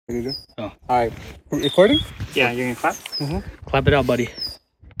Oh. All right. Recording? Yeah, you're gonna clap? Clap it out, buddy.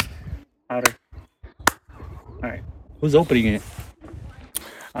 Louder. Alright. Who's opening it?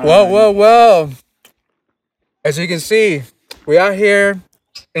 Whoa. As you can see, we out here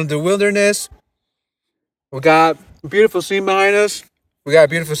in the wilderness. We got a beautiful scene behind us. We got a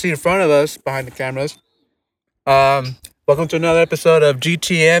beautiful scene in front of us behind the cameras. Welcome to another episode of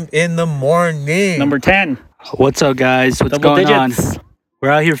GTM in the morning. Number 10. What's up, guys? What's Double going digits. on? We're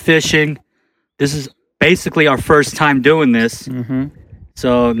out here fishing. This is basically our first time doing this. Mm-hmm.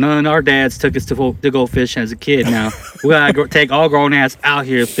 So none of our dads took us to go fish as a kid. Now we gotta take all grown ass out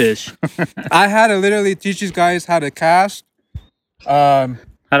here to fish. I had to literally teach these guys how to cast. How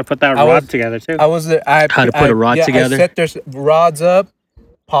to put that I rod was- together, too. I was there. How to put a rod together? I set their rods up.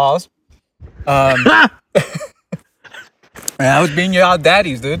 Pause. And I was being y'all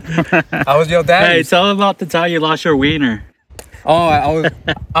daddies, dude. I was your Hey, daddies. tell them about the time you lost your wiener. Oh,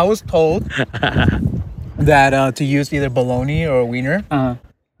 I was told that to use either bologna or wiener, Uh-huh.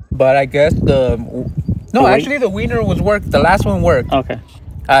 but I guess actually the wiener was worked. The last one worked. Okay.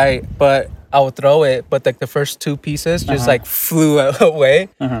 But I would throw it, but like the first two pieces just Uh-huh. like flew away.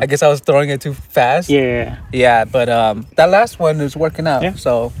 Uh-huh. I guess I was throwing it too fast. Yeah. Yeah, but that last one is working out. Yeah.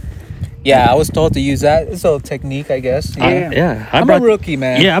 So yeah, I was told to use that. It's a technique, I guess. Yeah. I'm a rookie,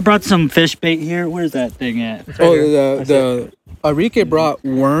 man. Yeah, I brought some fish bait here. Where's that thing at? Oh, the Enrique brought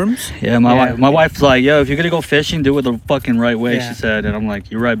worms. Yeah, my wife's like, yo, if you're gonna go fishing, do it the fucking right way. Yeah. She said, and I'm like,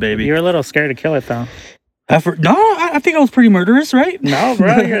 you're right, baby. You were a little scared to kill it, though. I think I was pretty murderous, right? No, bro.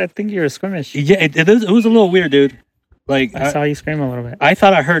 I think you were squeamish. Yeah, it was a little weird, dude. Like I saw you scream a little bit. I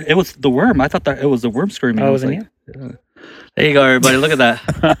thought I heard it was the worm. I thought that it was the worm screaming. Oh, I was wasn't like, there you go, everybody. Look at that.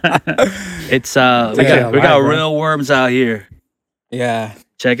 It's we actually got alive, real worms out here. Yeah.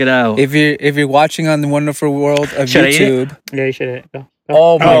 Check it out. If you're watching on the wonderful world of Should I eat it? YouTube. Yeah, you should go.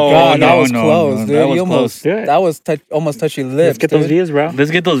 Oh my Oh, God, that no, was no, close, no, dude. that was You almost close. that was almost touchy lips. Let's get those dude. views, bro.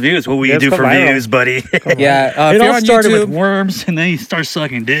 Let's get those views. What will you Let's do go for viral. views, buddy? Yeah, It if you're all on started YouTube, with worms, and then you start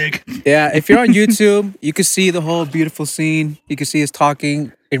sucking dick. yeah, if you're on YouTube, you can see the whole beautiful scene. You can see us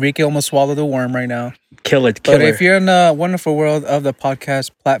talking. Enrique almost swallowed a worm right now. Kill it, But killer. if you're in the wonderful world of the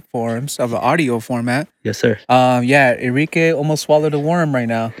podcast platforms of the audio format, Yes, sir. yeah, Enrique almost swallowed a worm right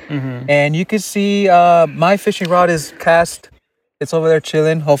now. Mm-hmm. And you can see my fishing rod is cast. It's over there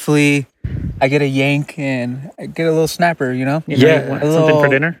chilling. Hopefully, I get a yank and I get a little snapper, you know? Yeah, You want a something little- for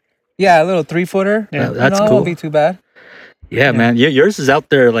dinner? Yeah, a little 3-footer. Yeah, that's It cool. won't be too bad. Yeah, man. Yours is out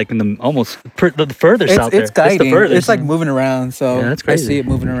there, like in the almost the furthest out there. It's guiding. the furthest. It's like moving around. So Yeah, that's I crazy. see it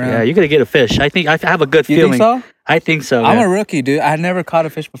moving around. Yeah, you're gonna get a fish. I think I have a good You feeling. think so? I think so. I'm man. a rookie, dude. I never caught a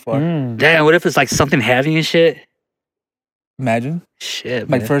fish before. Mm. Damn, what if it's like something heavy and shit? Imagine. Shit,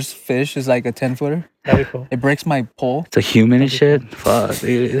 My man. first fish is like a 10-footer. That'd be cool. It breaks my pole. It's a human and shit. Fuck,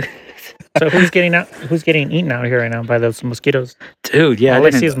 dude. So who's getting eaten out here right now by those mosquitoes? Dude, yeah. All I I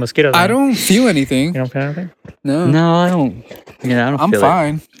see didn't- is mosquitoes. I man. don't feel anything. You don't feel anything? No. No, I don't. Yeah, I don't I'm feel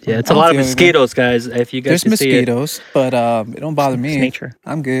fine. it. Yeah, it's I a don't lot of feel anything. mosquitoes, guys. If you guys There's can see it. mosquitoes, but it don't bother me. It's nature.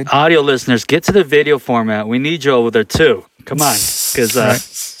 I'm good. Audio listeners, get to the video format. We need you over there too. Come on,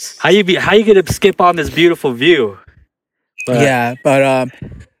 because how you gonna skip on this beautiful view? But, Yeah, but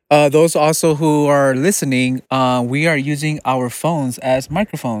those also who are listening, we are using our phones as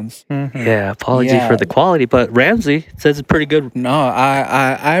microphones. Mhm. Yeah, apology Yeah. for the quality, but Ramsey says it's pretty good. No,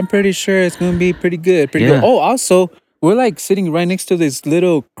 I'm pretty sure it's gonna be pretty good. Pretty Yeah. good. Oh, also, we're like sitting right next to this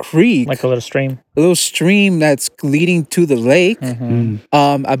little creek, Like a little stream. a little stream that's leading to the lake.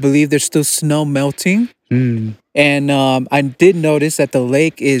 Mm-hmm. I believe there's still snow melting, Mm. and I did notice that the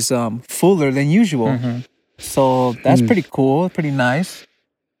lake is fuller than usual. Mm-hmm. So that's pretty cool, pretty nice.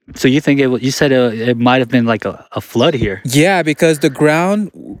 So you think you said it might have been like a flood here? Yeah, because the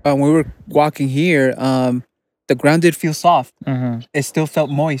ground when we were walking here, the ground did feel soft. Mm-hmm. It still felt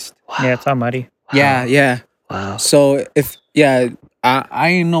moist. Yeah, it's all muddy. Yeah. Wow. So I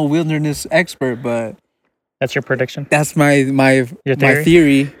ain't no wilderness expert, but That's your prediction? that's my Your theory?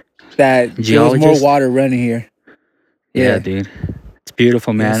 theory that there was more Geologist? water running here. Yeah, dude. It's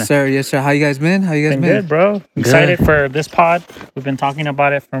beautiful, man. Yes, sir. How you guys been? How you guys Been been? good, bro. Excited for this pod. We've been talking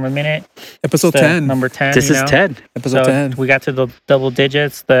about it for a minute. Episode It's the 10. Number 10. This you is know? Ted. Episode So 10. we got to the double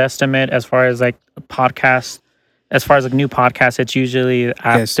digits, the estimate as far as like podcasts. As far as like new podcasts, it's usually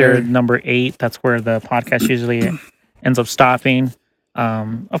after sir. number 8. That's where the podcast usually ends up stopping.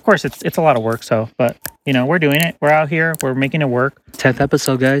 Of course, it's a lot of work. But we're doing it. We're out here. We're making it work. 10th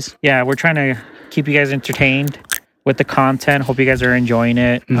episode, guys. Yeah, we're trying to keep you guys entertained with the content. Hope you guys are enjoying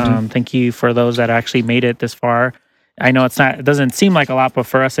it. Thank you for those that actually made it this far. I know it doesn't seem like a lot, but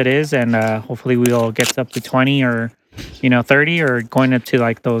for us it is, and hopefully we'll get up to 20 or 30 or going into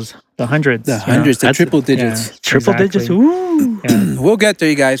like the hundreds. The hundreds, the That's- triple digits. Triple digits. Ooh. Yeah. We'll get there,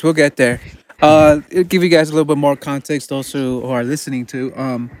 you guys. We'll get there. It'll give you guys a little bit more context, those who are listening to.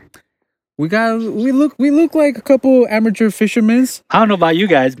 We look like a couple amateur fishermen. I don't know about you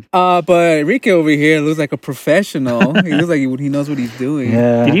guys. But Ricky over here looks like a professional. He looks like he knows what he's doing.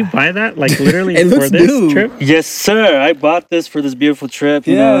 Yeah. Did you buy that like literally It for looks this new. trip? Yes, sir. I bought this for this beautiful trip.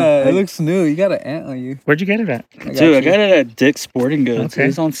 you Yeah, know. it looks new. You got an ant on you. Where'd you get it at? Dude, I got it at Dick's Sporting Goods. Okay. It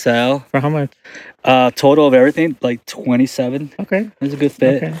was on sale. For how much? Total of everything, like 27. Okay. It was a good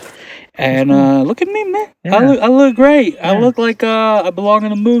fit. Okay. And look at me, man. Yeah. I look great. I Yeah. look like I belong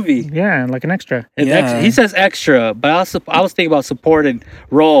in a movie. Yeah, like an extra. It's Yeah. he says extra, but I was thinking about supporting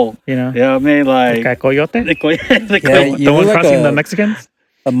role. You know. You know what I mean? Like, Like a coyote. the Yeah, you The one look like crossing a- the Mexicans.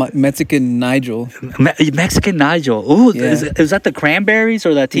 A Mexican Nigel. Mexican Nigel. Ooh, Yeah. is that the Cranberries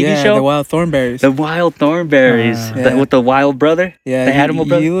or that TV yeah, show? the wild thornberries. The Wild Thornberries. Yeah. With the wild brother? Yeah, The animal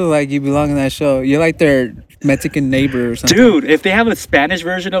brother? You look like you belong in that show. You're like their Mexican neighbor or something. Dude, if they have a Spanish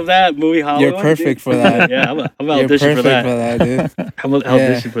version of that movie, Hollywood, You're perfect dude. for that. Yeah, I'm You're audition perfect for that. for that, dude. I'm gonna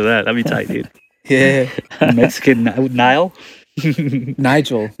audition for that. That'd be tight, dude. Yeah, Mexican Nile?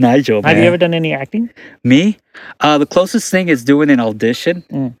 Nigel. Nigel, Have man. you ever done any acting? Me? The closest thing is doing an audition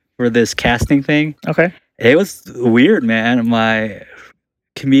Mm. for this casting thing. Okay. It was weird, man. My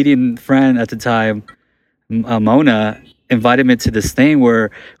comedian friend at the time, Mona, invited me to this thing where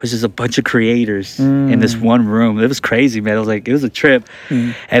it was just a bunch of creators in this one room. It was crazy, man. It was like, it was a trip.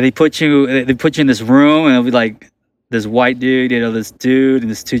 Mm. And they put you in this room, and it'll be like this white dude, this dude, and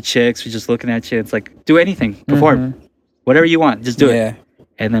this two chicks were just looking at you. It's like, do anything, perform, whatever you want, just do it. Yeah.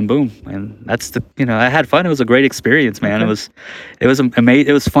 And then boom, and that's the I had fun. It was a great experience, man. Okay. It was amazing.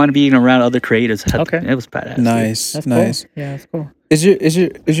 It was fun being around other creators. Okay. It was badass. dude. Nice, That's nice. cool. Yeah, that's cool.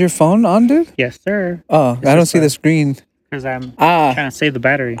 Is your phone on, dude? Yes, sir. Oh, I don't see the screen. Because I'm Ah, trying to save the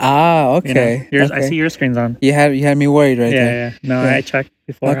battery. okay. You know? Yours, I okay. see your screen's on. You had me worried right Yeah, there. yeah. No, Yeah. I checked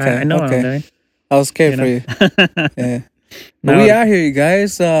before. Okay, I know what I'm okay. doing. I was scared for You you. know? Yeah. No, But we out here, you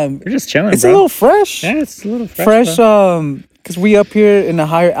guys. We're just chilling, It's bro. a little fresh. Yeah, it's a little Fresh. bro. Because we up here in a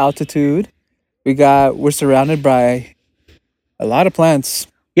higher altitude. We're surrounded by a lot of plants.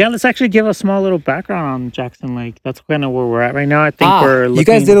 Yeah, let's actually give a small little background on Jackson Lake. That's kind of where we're at right now. I think we're looking. You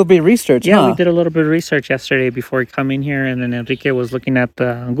guys did a bit of research, Yeah, huh? we did a little bit of research yesterday before we come in here, and then Enrique was looking at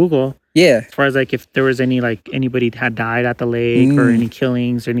on Google Yeah. as far as like if there was any like anybody had died at the lake or Mm. any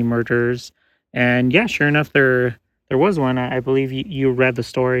killings, any murders, and yeah, sure enough, there was one. I believe you read the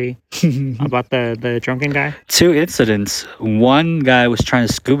story about the drunken guy. 2 incidents. One guy was trying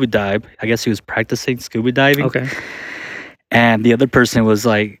to scuba dive. I guess he was practicing scuba diving. Okay. And the other person was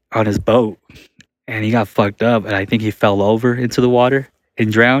like on his boat, and he got fucked up, and I think he fell over into the water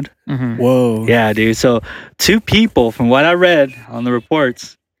and drowned. Mm-hmm. Whoa. Yeah, dude. So 2 people, from what I read on the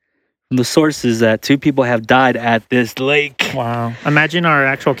reports, from the sources, that 2 people have died at this lake. Wow. Imagine our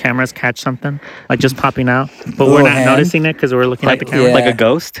actual cameras catch something like just popping out, but Little we're not hand. noticing it because we're looking at Like, the camera. Yeah. like a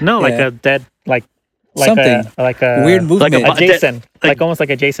ghost. No, like Yeah. a dead like Something. like a Weird movement. Like a Jason, like- like almost like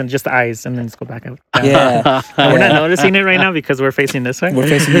a Jason, just the eyes, and then just go back out. Yeah. And we're not Yeah. noticing it right now because we're facing this way. We're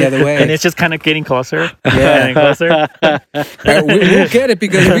facing the other way. and it's just kind of getting closer, Yeah. and closer. We'll get it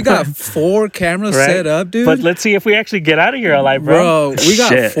because we got 4 cameras Right. set up, dude. But let's see if we actually get out of here alive, bro. Bro, we got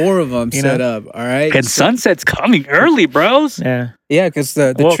Shit. 4 of them You set know? up. All right. And sunset's coming early, bros. Yeah, Yeah, because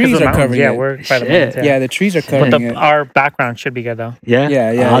the Well, 'cause trees the are mountains, covering yeah, it. we're by the Shit. mountains, Yeah, the trees are But covering it. our background should be good though. Yeah.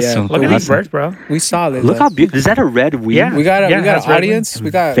 Yeah, yeah, Awesome. Look at Awesome. these birds, bro. We saw this. Look how beautiful. Is that a red weed? Yeah. We got Yeah, an that's right. audience. We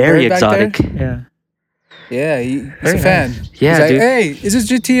got Very Bird back there. exotic. Yeah. Yeah, he's Very a fan. Yeah, He's like, dude. hey, is this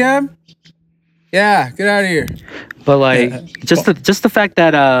GTM? Yeah, get out of here. But like, Yeah. just the fact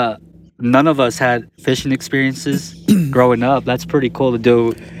that none of us had fishing experiences growing up. That's pretty cool to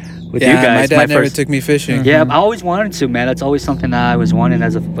do with Yeah, you guys. my dad never took me fishing. Yeah, I always wanted to, man. That's always something that I was wanting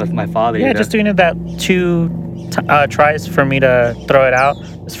with my father. Yeah, you know? just doing it that 2 tries for me to throw it out.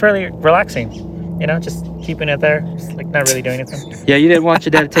 It's fairly relaxing. You know, just keeping it there, just like not really doing anything. Yeah, you didn't want your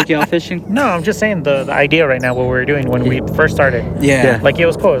dad to take you out fishing? No, I'm just saying the idea right now, what we were doing when we first started. Yeah. Like it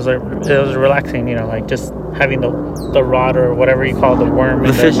was cool. It was relaxing. You know, like just having the rod or whatever you call the worm The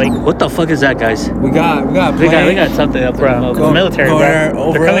in the fish. lake. What the fuck is that, guys? We got We got something up there. Bro, Go- the military, go bro. there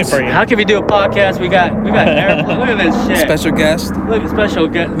over They're coming us. for you. How can we do a podcast? We got airplane. Look at this shit. special guest, Look, special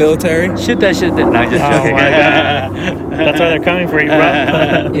guest. military. Shoot that shit. No, I'm just Oh joking. my That's why they're coming for you,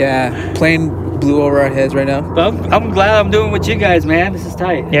 bro. Yeah, plane blew over our heads right now. But I'm glad I'm doing with you guys, man. This is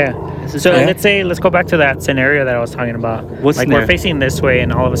tight. Yeah. This is So tight. let's go back to that scenario that I was talking about. What like scenario? we're facing this way,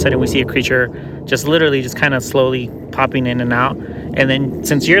 and all of a sudden we see a creature just literally just kind of slowly popping in and out, And then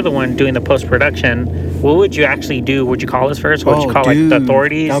since you're the one doing the post production, what would you actually do? Would you call us first? Would you call like the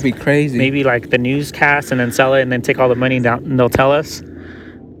authorities? That'd be crazy. Maybe like the newscast and then sell it and then take all the money down and they'll tell us?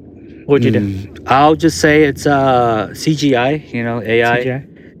 What'd you do? I'll just say it's CGI, AI.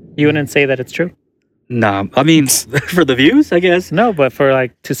 CGI? You wouldn't say that it's true? No, I mean for the views, I guess. No, but for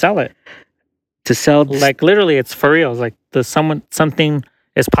like to sell it. To sell Like literally it's for real. It's like something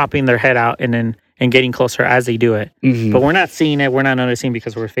is popping their head out and getting closer as they do it. Mhm. But we're not seeing it, we're not noticing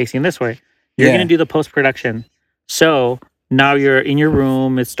because we're facing this way. You're gonna do the post production. So now you're in your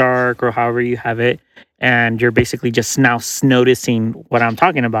room, it's dark or however you have it, and you're basically just now noticing what I'm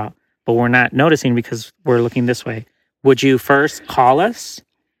talking about. But we're not noticing because we're looking this way. Would you first call us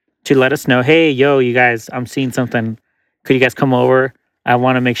to let us know, hey, yo, you guys, I'm seeing something. Could you guys come over? I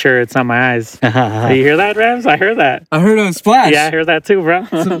want to make sure it's not my eyes. Do you hear that, Rams? I heard that. I heard a splash. Yeah, I heard that too, bro.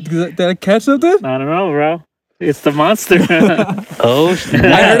 Did I catch something? I don't know, bro. It's the monster. Oh,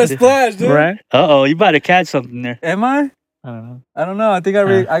 I heard a splash, dude. Right? Uh-oh, you about to catch something there. Am I? I don't know. I don't know. I think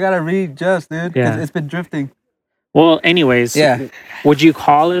I gotta readjust, dude. Yeah. It's been drifting. Well, anyways, Yeah. would you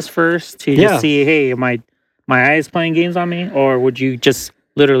call us first to Yeah. just see, hey, my eyes playing games on me? Or would you just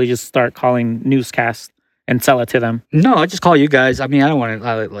literally just start calling newscasts and sell it to them? No, I just call you guys. I mean, I don't want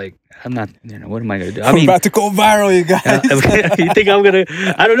to like. I'm not. What am I gonna do? I I'm mean, about to go viral, you guys. you think I'm gonna?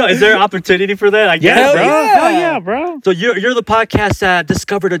 I don't know. Is there an opportunity for that? I guess, Hell bro. yeah. Hell yeah, bro. So you're the podcast that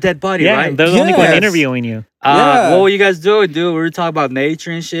discovered a dead body, Yeah, right? they're the only one Yes. interviewing you. Yeah. What were you guys doing, dude? We were talking about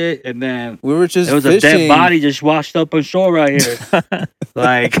nature and shit, and then We were just there was fishing. a dead body just washed up on shore right here.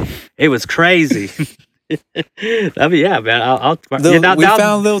 Like it was crazy. I mean, yeah, man. I'll We now,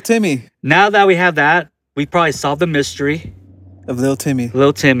 found Lil Timmy. now that we have that, we probably solved the mystery, Of Lil Timmy.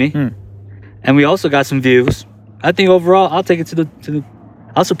 little Timmy, and we also got some views. I think overall, I'll take it to the.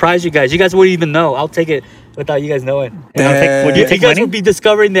 I'll surprise you guys. You guys wouldn't even know. I'll take it without you guys knowing. Would You you take guys money? will be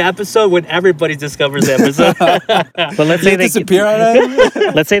discovering the episode when everybody discovers the episode. But let's say You they disappear out of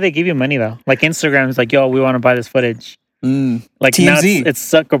it? let's say they give you money though. Like Instagram is like, yo, we want to buy this footage. Like now TMZ. it's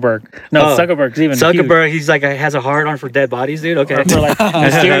Zuckerberg. No, Oh, Zuckerberg's even huge. Zuckerberg, he's like has a hard on for dead bodies, dude. Okay. Or for like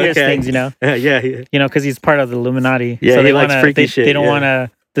mysterious Okay. things, you know. yeah. Because he's part of the Illuminati. Yeah, so he they likes wanna, freaky they, shit, they don't yeah. want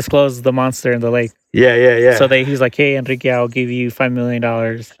to disclose the monster in the lake. Yeah. So he's like, hey, Enrique, I'll give you $5 million.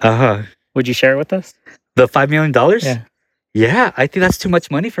 Uh-huh. Would you share it with us? The $5 million? Yeah. Yeah, I think that's too much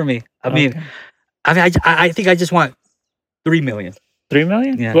money for me. I mean, I think I just want 3 million. 3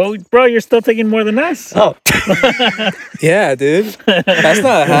 million? Yeah. Well, bro, you're still taking more than us. Oh, Yeah, dude. That's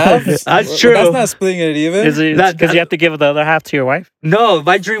not half. That's true. That's not splitting it even. Is it That- because you have to give the other half to your wife? no,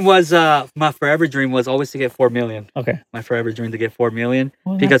 my dream was my forever dream was always to get 4 million. Okay. My forever dream to get 4 million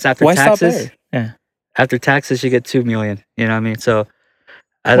Well, because after Why stop taxes, there? after taxes you get 2 million. You know what I mean? So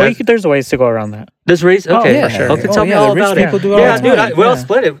There's ways to go around that. this race, Oh, okay, yeah, for sure. okay, Oh, tell me yeah, all the rich about it. people do it all Yeah, the dude, time. we'll Yeah.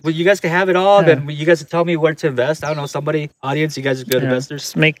 split it. But you guys can have it all. Yeah. Then you guys can tell me where to invest. I don't know, somebody, audience, you guys are good Yeah. investors.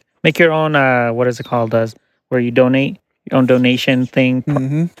 Just make your own what is it called? Where you donate your own donation thing,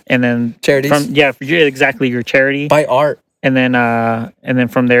 Mm-hmm. and then Charities. exactly your charity, Buy art. and then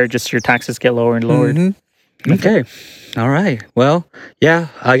from there, just your taxes get lower and lowered. Mhm. Okay. All right. Well, yeah,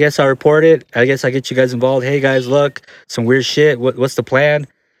 I guess I report it. I guess I get you guys involved. Hey, guys, look, some weird shit. What's the plan?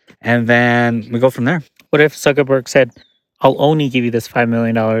 And then we go from there. What if Zuckerberg said, "I'll only give you this $5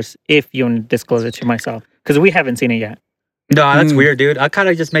 million if you want to disclose it to myself"? Because we haven't seen it yet. No, that's Mm. weird, dude. I kind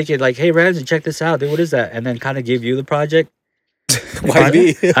of just make it like, hey, Ramsey, check this out, dude. What is that? And then kind of give you the project. Why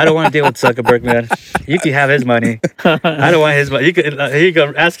me? I don't want to deal with Zuckerberg, man. You can have his money. I don't want his money. You can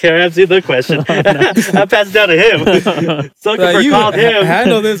ask Ramsey the question. I passed it down to him. Zuckerberg You called him.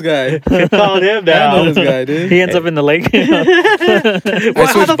 handle this guy. Called him now. Handle this guy, dude. He ends up in the lake. Well,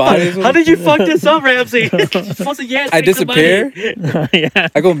 switch bodies with how did you fuck this up, Ramsey? You're supposed to I take the money. disappear. Yeah.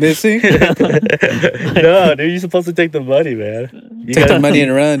 I go missing. No, dude, you're supposed to take the money, man. You Take the gotta- money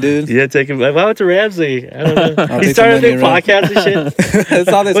and run, dude. Yeah, take him. Why went to Ramsey? I don't know. I'll He take started the a money and podcast and shit. That's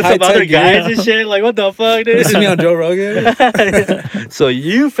all this With high some other tech guys and shit. Like, what the fuck, dude? This is me on Joe Rogan. So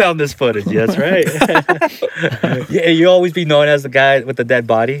you found this footage, that's right. Yeah, you always be known as the guy with the dead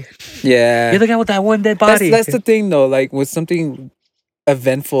body. Yeah. You're the guy with that one dead body. That's the thing though. Like with something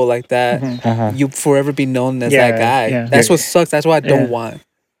eventful like that, Uh-huh. you forever be known as Yeah, that guy. yeah. That's what sucks. That's what I don't Yeah. want.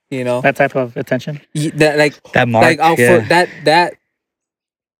 You know, That type of attention. that That mark. like I'll yeah.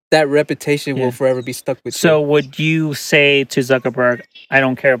 that reputation Yeah. will forever be stuck with So you. would you say to Zuckerberg, "I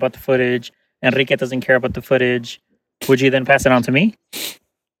don't care about the footage. Enrique doesn't care about the footage." Would you then pass it on to me?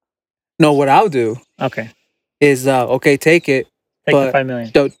 No, what I'll do Okay, is okay, take it. take the But- 5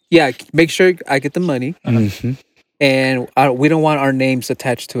 million. So yeah, make sure I get the money, Mhm. and we don't want our names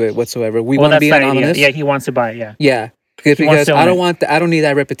attached to it whatsoever. We Well, want to that's be the idea. anonymous. Yeah, he wants to buy it. Yeah. Yeah. Because He wants to I own don't it. want I don't need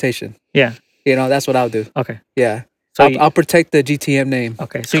that reputation. Yeah. You know, that's what I'll do. Okay. Yeah. So I'll protect the GTM name.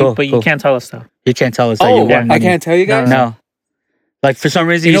 okay. So, Cool, but you cool. can't tell us though. You can't tell us that you Oh, want I money. can't tell you guys. No. Like for some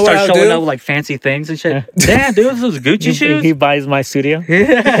reason You you, know what start I'll showing do? up with like fancy things and shit. Damn, dude, those Gucci shoes. He buys my studio.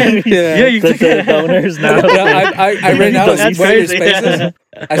 Yeah, Yeah. you The owners now. No, I rent out That's one of your crazy. spaces.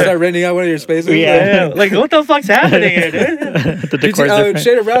 I start renting out one of your spaces. Yeah. Yeah, like what the fuck's happening here, dude? The decor's different.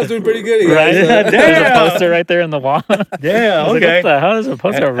 Shader Brown's doing pretty good, you Right? guys. There's a Damn. poster right there on the wall. Yeah, I was like, okay. what the hell is a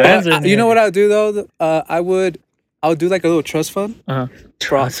poster of Rams in You know here? what I'll do though? I'll do like a little trust fund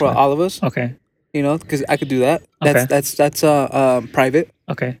Uh-huh. for all of us. Okay. You know, because I could do that. Okay. That's private.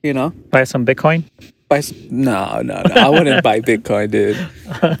 Okay. You know, Buy some Bitcoin. no. I wouldn't buy Bitcoin, dude.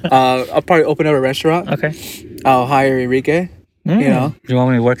 I'll probably open up a restaurant. Okay. I'll hire Enrique. Mm. You know, You want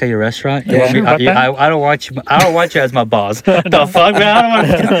me to work at your restaurant? You Yeah. want me, Sure about that. I don't want you. I don't want you as my boss. The fuck, man? I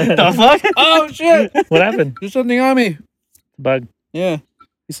don't want. The fuck? oh shit! What happened? There's something on me. Bug. Yeah,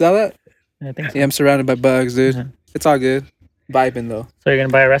 you saw that? I think so. Yeah, I'm surrounded by bugs, dude. Uh-huh. It's all good. Vibing though. So you're gonna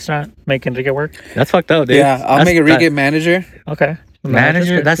buy a restaurant, make Enrique work? That's fucked up, dude. Yeah, I'll That's- make Enrique manager. Okay.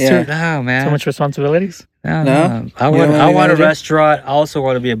 manager. That's Yeah. too. Oh man. so much responsibilities. No, No? no. You don't wanna I be want a manager? restaurant. I also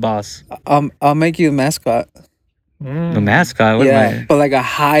want to be a boss. I'll make you a mascot. Mm. The mascot. What Yeah, am but like a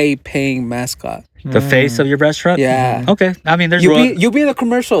high-paying mascot. I? The face of your restaurant. Yeah. Okay. I mean, there's You'll be in the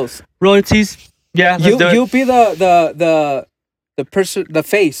commercials. royalties. Yeah. Let's do it. You'll be the person, the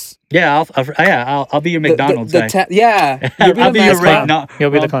face. Yeah. I'll be your McDonald's guy. yeah. You'll be I'll the be your mascot. no, You'll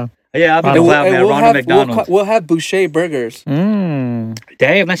be the clown. Yeah, I'll be And the we'll- clown man. Ronald McDonald. We'll have Boucher burgers. Mm.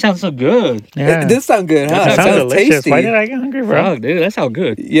 Damn, that sounds so good. Yeah. This sound good, huh? that It sounds sounds delicious. tasty. Why did I get hungry, bro? Fuck, dude, that sounds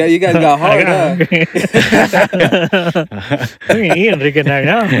good. Yeah, you guys got I hard, got huh? hungry. I'm gonna eat Enrique now.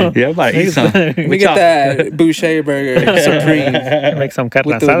 Yeah, I'm about to eat some. Let me get that Boucher burger supreme Make some carne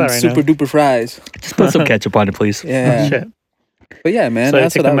with the asada right super now. duper fries. Just put some ketchup on it, please. Yeah, Shit. but yeah, man, So you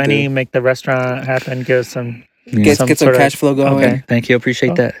that's take what the I'll money, do. make the restaurant happen, give us some. Get some sort of- cash flow going, Okay. Thank you,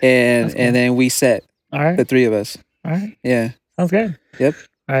 appreciate that. and That's cool. and then we set All right. the three of us. All right. Yeah, Sounds good. Yep.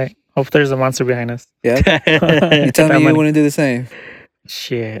 All right. Hope there's a monster behind us. yeah. You Get tell that me you money. wouldn't do the same.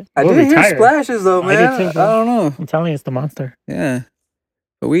 Shit. I We'll did be hear tired. splashes though, I man. did too, I bro. don't know. I'm telling you, it's the monster. Yeah,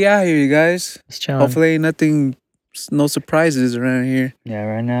 but we out here, you guys. It's chilling. Hopefully, ain't nothing, no surprises around here. Yeah,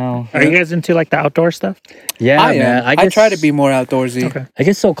 right now. Are you guys into like the outdoor stuff? Yeah, I man. am. I try to be more outdoorsy. Okay. I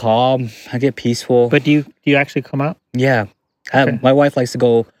get so calm. I get peaceful. But do you actually come out? yeah, Okay. my wife likes to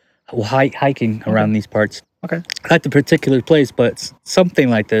go hiking around these parts. Okay. Not the particular place, but something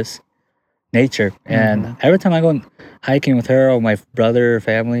like this, nature. And Mhm. every time I go hiking with her or my brother or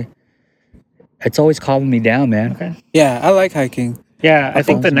family, it's always calming me down, man. Okay. Yeah, I like hiking. Yeah, I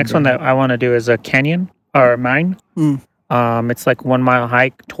think the awesome, next bro. one that I want to do is a canyon or mine. Mm. It's like 1 mile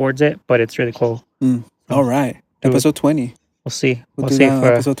hike towards it, but it's really cool. All right, Do it. episode 20. We'll see. We'll We'll do see that on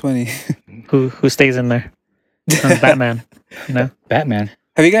if, episode 20. who stays in there. Batman. You know? Batman.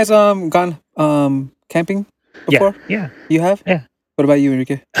 Have you guys gone camping before? Yeah. You have? Yeah. What about you,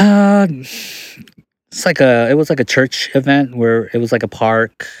 Enrique? It was like a church event where it was like a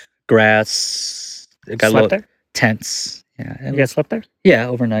park, grass. It got Slept little there? tents. Yeah, You guys slept there? yeah,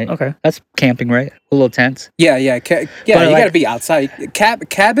 overnight. Okay. That's camping, right? A little tent. Yeah. You But gotta like- be outside.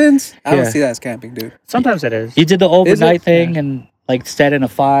 Cabins? I don't Yeah. see that as camping, dude. Sometimes it is. You did the overnight it? thing and like set in a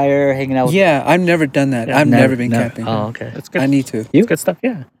fire, hanging out. Yeah, I've never done that. Yeah. I've never been camping. Oh, okay. It's good. I need to. It's good stuff.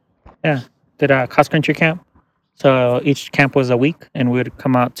 Yeah. Yeah. Did a cross country camp. So each camp was a week, and we would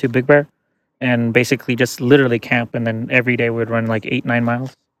come out to Big Bear and basically just literally camp. And then every day we'd run like 8-9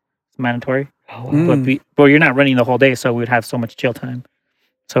 miles. It's mandatory. Oh, wow. Mm. But you're not running the whole day, so we'd have so much chill time.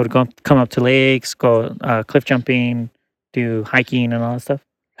 So we'd come up to lakes, go cliff jumping, do hiking and all that stuff.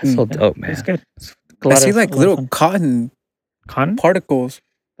 That's so Mm. dope, man. It's good. It's a I lot see of- like a lot of little fun. cotton Cotton? particles,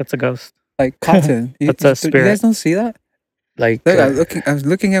 That's a ghost. like cotton. That's a You spirit. guys don't see that? Like, Look, I'm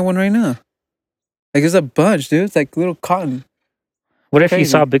looking at one right now. Like there's a bunch, dude. It's like little cotton. What if you Crazy.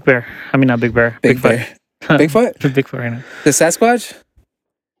 saw Big Bear? I mean, not Big Bear. Big Bear. Bigfoot? Bigfoot right now. The Sasquatch?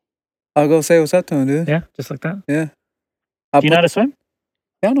 I'll go say what's up to him, dude. Yeah, just like that. I'll Do you know how to swim?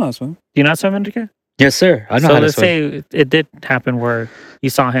 Yeah, I know how to swim. Do you know how to swim, Enrique? yes, sir. I know So how to let's swim. say it did happen where you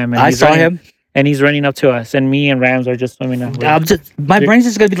saw him. And I he's saw running- him. and he's running up to us, and me and Rams are just swimming out. My brain's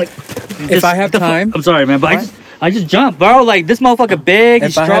just gonna be like. If I have time, I'm sorry, man, but What? I just jumped, bro. Like this motherfucker big,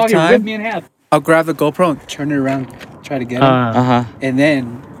 he's If I have strong, he time- ripped me in half. I'll grab the GoPro and turn it around, try to get him, huh. and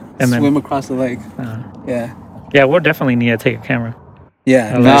then and then- swim across the lake. Yeah. yeah, we'll definitely need to take a camera.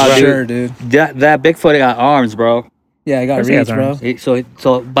 Yeah, Nah, for dude. sure, dude. That Bigfoot got arms, bro. Yeah, I got Of course he has reach, bro. arms.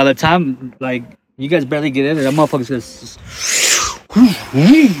 So by the time like you guys barely get in it, that motherfucker's gonna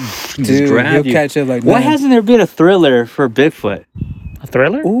just Dude, grab he'll you. catch up like Why that. hasn't there been a thriller for Bigfoot? A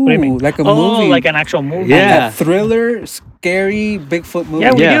thriller? Ooh, What do you mean? like a Oh, movie. like an actual movie. Yeah. A thriller, scary Bigfoot movie.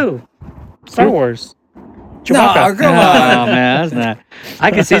 Yeah, we Yeah. do. Star Wars. No, Chewbacca. come Oh on. man, that's not.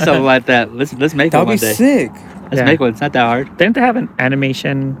 I can see something like that. Let's make That'd one be one day. sick. Let's Yeah. make one. It's not that hard. Didn't they have an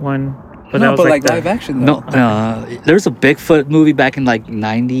animation one? But No, but like the- live action No, though. there was a Bigfoot movie back in like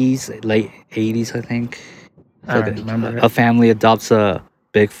 '90s, late '80s, I think. I don't remember A it. family adopts a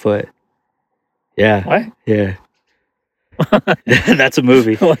Bigfoot. Yeah, What? yeah. That's a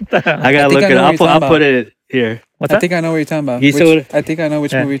movie. What the hell? I gotta think look I it. know what I'll you're put. I'll talking put it here. What's I that? think I know what you're talking about. You saw Which- I think I know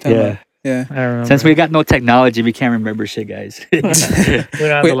which Yeah. movie you're talking Yeah. about. Yeah. I don't remember. Since we got no technology, we can't remember shit, guys. We don't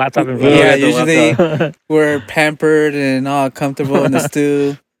have Wait, the laptop in we- Yeah, the usually front. we're pampered and all comfortable in the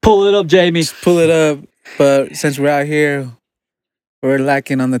stew. Pull it up, Jamie. Just pull it up. But since we're out here, we're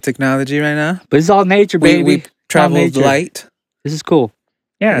lacking on the technology right now. But it's all nature, baby. We traveled nature. light. This is cool.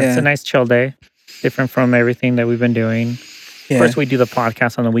 Yeah, it's Yeah. a nice chill day. Different from everything that we've been doing. Yeah. Of course, we do the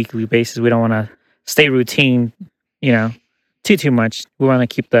podcast on a weekly basis. We don't want to stay routine, too much. We want to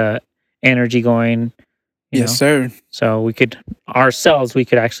keep the energy going, you know. Yes, sir. So we could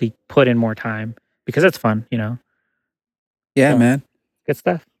actually put in more time because it's fun, Yeah, Yeah. man. Good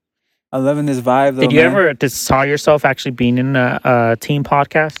stuff. I'm loving this vibe though. Did you man. ever saw yourself actually being in a team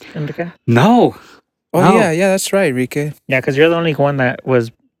podcast, Indica? No. Oh No. yeah, that's right, Rike. Yeah, because you're the only one that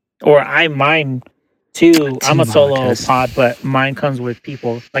was, or mine too. I'm a team solo podcast. pod, but mine comes with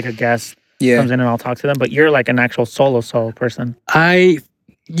people, like a guest Yeah. comes in and I'll talk to them. But you're like an actual solo person. I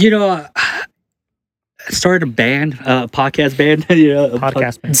started a band, a podcast band.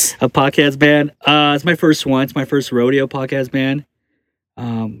 Podcast man. A podcast band. It's my first one. It's my first rodeo podcast band.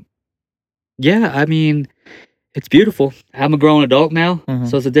 Yeah, I mean, it's beautiful. I'm a grown adult now, Mhm.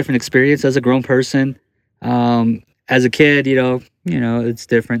 so it's a different experience as a grown person. As a kid, it's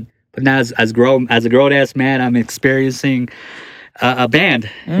different. But now, as a grown ass man, I'm experiencing a band.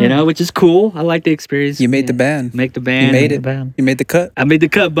 Which is cool. I like the experience. You made the band. Make the band. You made it. Band. You made the cut. I made the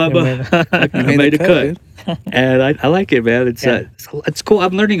cut, Bubba. You I made the cut. dude. And I like it, man. It's Yeah. it's cool.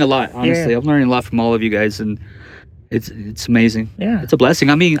 I'm learning a lot, honestly. Yeah. I'm learning a lot from all of you guys, and it's amazing. Yeah. It's a blessing.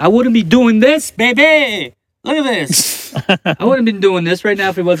 I mean, I wouldn't be doing this, baby. Look at this. I wouldn't been doing this right now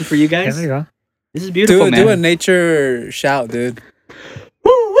if it wasn't for you Yeah, guys. there you go. This is beautiful, man. Do a nature shout, dude.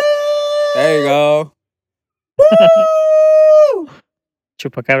 Woo-woo! There you go.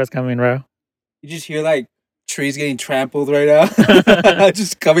 Chupacabras coming, bro. You just hear like trees getting trampled right now.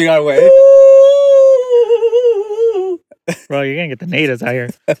 Just coming our way. Bro, you're gonna get the natives out here.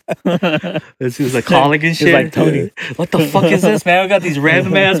 This is like calling and He's shit. like Tony. What the fuck is this, man? We got these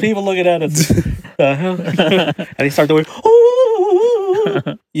random ass people looking at us. The hell? And they start doing.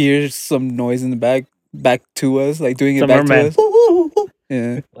 You hear some noise in the back to us, like doing it Some back merman. to us.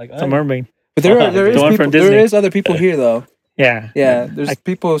 Yeah. Like, It's a mermaid. But there is The one from people, there Disney. is other people here though. Yeah. Yeah, there's I-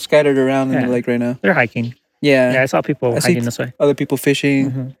 people scattered around in Yeah. the lake right now. They're hiking. Yeah. Yeah, I saw people I see hiking this way. Other people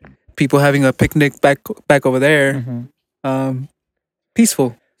fishing, Mhm. people having a picnic back over there. Mhm.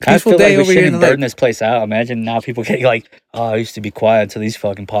 Peaceful. I Peaceful feel day like we over here in shouldn't the burn lake. this place out. Imagine now people get like, oh, I used to be quiet until these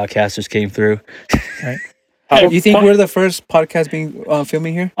fucking podcasters came through. You think we're the first podcast being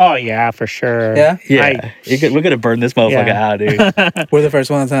filming here? Oh yeah, for sure. Yeah, Yeah, we're gonna burn this motherfucker Yeah. out, dude. we're the first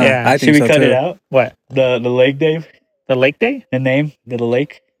ones, huh? Yeah. I think Should we so cut too. it out? What? The lake, Dave? The lake day? The name? The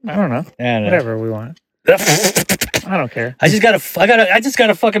lake? I don't know. I don't know. Whatever we want. I don't care. I just got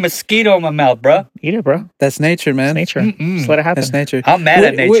a fucking mosquito in my mouth, bro. Eat it, bro. That's nature, man. It's nature. Mm-mm. Just let it happen. That's nature. I'm mad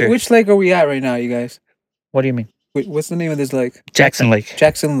at nature. Which lake are we at right now, you guys? What do you mean? What's the name of this lake? Jackson Lake.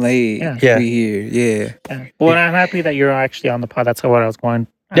 Jackson Lake. Yeah. Yeah. We here. Yeah. Yeah. Well, I'm happy that you're actually on the pod. That's what I was going.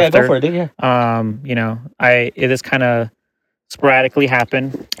 Yeah, after. go for it, dude. Yeah. It has kind of sporadically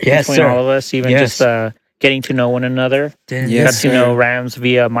happened Yes, between sir. all of us. Even Yes. just getting to know one another. Yes, Got to sir. know Rams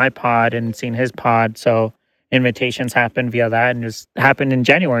via my pod and seeing his pod. So invitations happened via that, and just happened in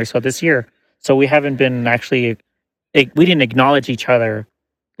January. So this year. So we haven't been actually. We didn't acknowledge each other,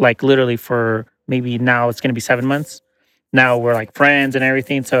 like literally for maybe now it's going to be 7 months. Now we're like friends and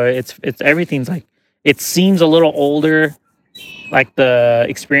everything. So it's everything's like it seems a little older, like the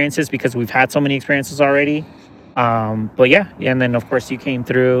experiences because we've had so many experiences already. But yeah, and then of course you came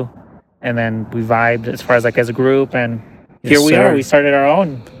through, and then we vibed as far as like as a group, and Yes, here we sir. are. We started our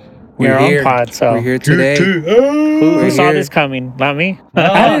own, We're our here. own pod. So We're here today. who We're saw here. this coming? Not me.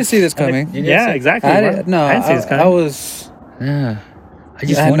 I didn't see this coming. You didn't Yeah, see- exactly. I bro. didn't, no, I didn't see this I coming. was. Yeah. I I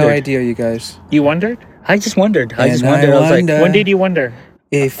had wondered. no idea, you guys. You wondered? I just wondered. I And just wondered. I was like, wonder When did you wonder?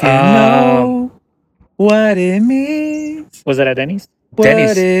 if you Um, know what it means. Was it at Denny's? Denny's.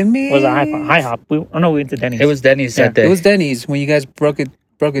 What it means. Was a high hop. We went to Denny's. It was Denny's Yeah. that day. It was Denny's when you guys broke it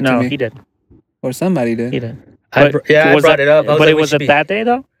to no, me, he did. or somebody did. He did. I But brought that- it up. I was But like, it we was should it be- that day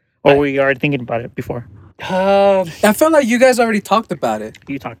though, or were you already thinking about it before? I felt like you guys already talked about it.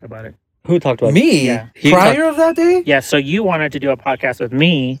 You talked about it. Who talked about it? Me Yeah. He prior of that day. Yeah. So you wanted to do a podcast with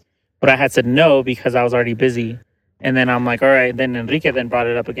me, but I had said no because I was already busy. And then I'm like, all right. Then Enrique then brought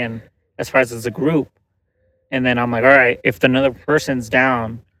it up again as far as a group. And then I'm like, all right, if another person's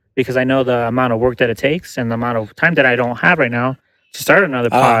down, because I know the amount of work that it takes and the amount of time that I don't have right now to start another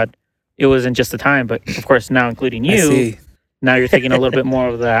pod, it wasn't just the time. But of course, now including I you, see. now you're taking a little bit more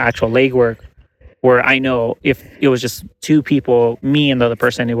of the actual legwork, where I know if it was just two people, me and the other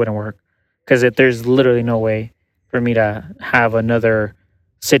person, it wouldn't work. Because there's literally no way for me to have another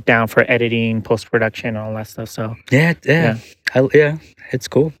sit down for editing, post production, all that stuff. So Yeah. It's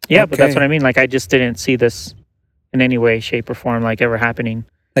cool. yeah, but that's Okay. what I mean. Like I just didn't see this in any way, shape, or form like ever happening.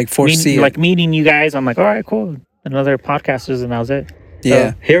 Like foresee it. Like meeting you guys, I'm like, all right, cool. Another podcasters, and that was it.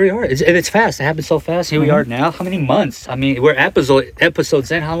 Yeah. Here we are. It's fast. It happened so fast. Here we are now. How many months? I mean, we're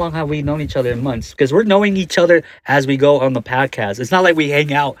episodes in. How long have we known each other in months? Because we're knowing each other as we go on the podcast. It's not like we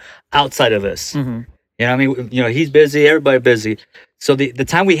hang out outside of this. Mm-hmm. You know what I mean? You know, he's busy. Everybody busy. So the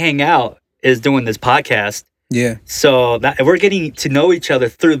time we hang out is doing this podcast. Yeah. So that we're getting to know each other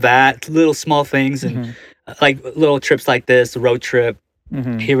through that little small things and like little trips like this, the road trip.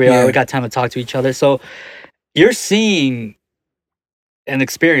 Mm-hmm. Here we are. Yeah. We got time to talk to each other. So you're seeing an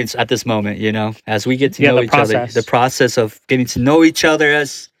experience at this moment, you know, as we get to know the each other. process. The process of getting to know each other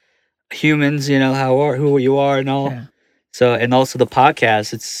as humans, you know, who you are and all. Yeah. So and also the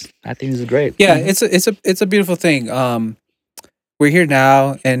podcast, I think this is great. Yeah, it's a beautiful thing. We're here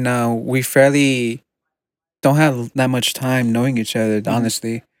now, and we fairly don't have that much time knowing each other.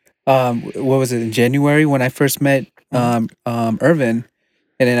 Honestly, what was it in January when I first met Irvin,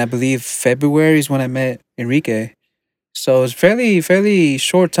 and then I believe February is when I met Enrique. So it's fairly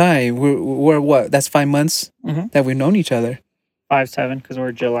short time. We're what? That's 5 months Mhm. that we've known each other. 5-7 because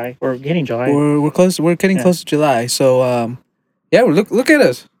we're July. We're getting July. We're close. We're getting Yeah. close to July. So yeah. Look at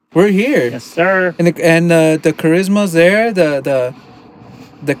us. We're here. Yes, sir. And the charisma's there, the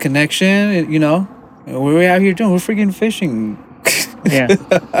connection, you know. What we're out here doing, we're freaking fishing. Yeah.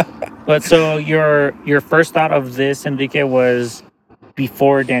 But so your first thought of this, Enrique, was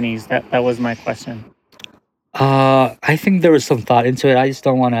before Denny's. That was my question. I think there was some thought into it. I just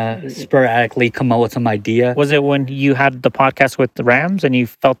don't want to sporadically come up with some idea. Was it when you had the podcast with the Rams and you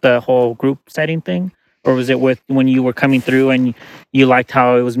felt the whole group setting thing? Or was it when you were coming through and you liked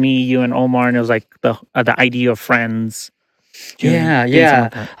how it was me, you, and Omar, and it was like the idea of friends? Yeah, Doing yeah.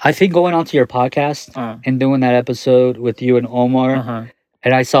 something like I think going onto your podcast that. and doing that episode with you and Omar, Uh-huh.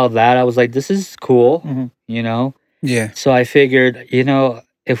 and I saw that, I was like, this is cool, Mhm. you know? Yeah. So I figured, you know,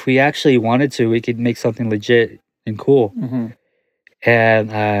 if we actually wanted to, we could make something legit and cool. Mhm.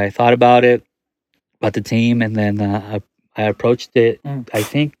 And I thought about the team, and then I approached it, Mm. I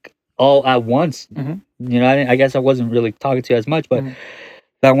think, all at once. Mhm. You know, I guess I wasn't really talking to you as much, but Mhm.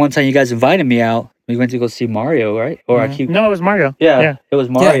 that one time you guys invited me out, we went to go see Mario, right? Or I Mhm. keep, No, it was Mario. yeah, it was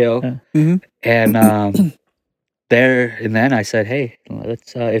Mario. Yeah. Mm-hmm. And then I said, hey,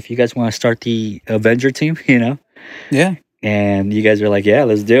 let's if you guys want to start the Avenger team, you know, Yeah. and you guys were like, yeah,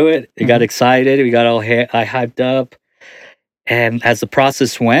 let's do it. We got Mhm. excited. We got all I hyped up. And as the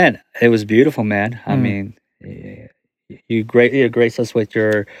process went, it was beautiful, man. I Mm. mean, you greatly graced us with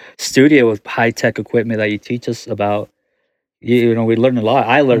your studio with high tech equipment that you teach us about. You know, we learned a lot.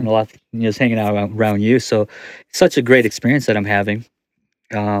 I learned a lot just hanging out around you. So, it's such a great experience that I'm having.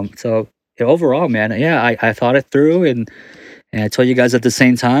 So yeah, overall, man, yeah, I thought it through and I told you guys at the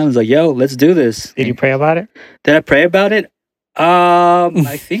same time. I was like, "Yo, let's do this." Did you pray about it? Did I pray about it?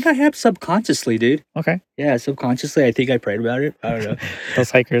 I think I have subconsciously, dude. Okay. Yeah, subconsciously, I think I prayed about it. I don't know.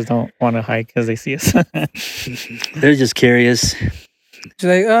 Those hikers don't want to hike because they see us. They're just curious. She's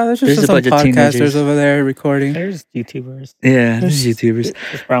like, oh, there's There's just a some bunch of podcasters teenagers. over there recording. There's YouTubers. Yeah, there's YouTubers.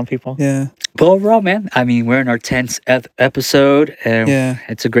 There's brown people. Yeah. But overall, man, I mean, we're in our 10th episode, and Yeah.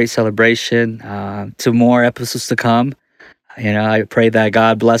 it's a great celebration. 2 more episodes to come. You know, I pray that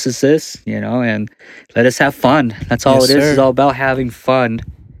God blesses this, you know, and let us have fun. That's all Yes, it is. sir. It's all about having fun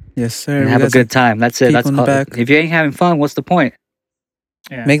Yes, sir. and We have a got some- good time. That's it. people That's in the all. back. If you ain't having fun, what's the point?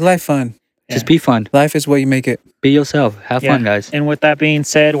 Yeah. Make life fun. Just be fun. Life is what you make it. Be yourself. Have Yeah. fun, guys. And with that being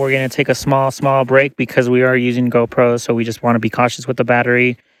said, we're going to take a small break because we are using GoPro. So we just want to be cautious with the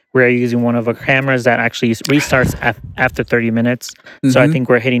battery. We are using one of our cameras that actually restarts after 30 minutes. So I Mhm. think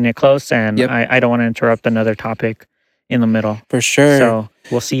we're hitting it close, and Yep. I don't want to interrupt another topic in the middle. For sure. So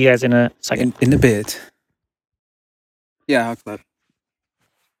we'll see you guys in a second. in a bit. Yeah, I'll clap.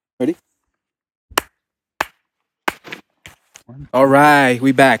 All right,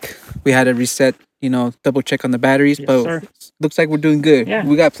 we back. We had to reset, double check on the batteries, Yes, but sir. looks like we're doing good. Yeah.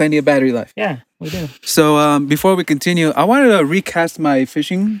 We got plenty of battery life. Yeah, we do. So before we continue, I wanted to recast my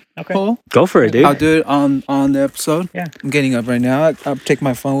fishing Okay. pole. Go for it, I'll dude. do it on the episode. Yeah. I'm getting up right now. I'll take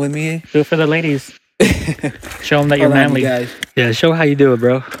my phone with me. Do it for the ladies. Show them that you're Hold on, manly. you guys. Yeah, show how you do it,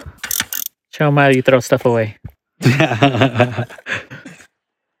 bro. Show them how you throw stuff away.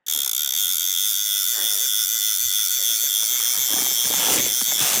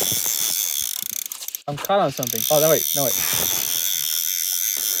 I'm caught on something. Oh, no, wait.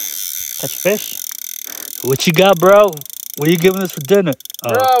 Catch a fish. What you got, bro? What are you giving us for dinner?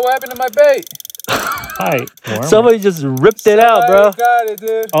 Bro, what happened to my bait? Hi. Somebody just ripped it out, bro. Got it,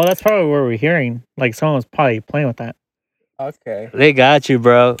 dude. Oh, that's probably what we're hearing. Like someone was probably playing with that. Okay. They got you,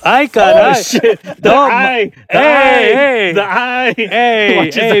 bro. I got Oh it. shit! The No, eye. The hey, eye. hey. The eye. Hey, Watch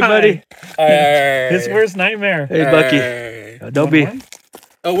his hey, eye. buddy. His worst nightmare. Hey, Bucky. Hey. Don't be.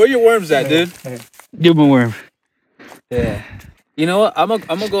 Oh, where your worms at, dude? Give me a worm. Yeah. You know what? I'm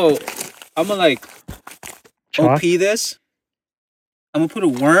gonna like Chalk? OP this. I'm gonna put a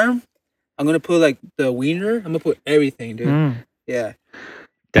worm. I'm gonna put like the wiener. I'm gonna put everything, dude. Mm. Yeah.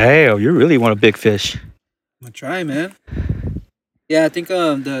 Damn, you really want a big fish. I'm gonna try, man. Yeah, I think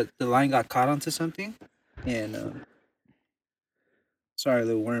the line got caught onto something, and sorry,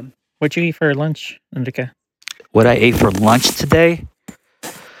 little worm. What'd you eat for lunch, Enrique? What I ate for lunch today?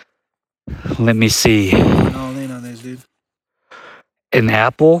 Let me see. No, lean on this, dude. An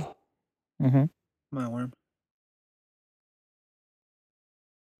apple. Mm-hmm. Come on, worm.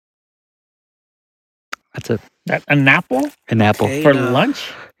 That's a An apple an apple. Okay. for Hey,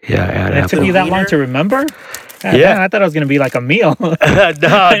 lunch? Yeah, yeah, an And it took apple. you that long to remember? God Yeah. damn, I thought it was gonna be like a meal. No, dude,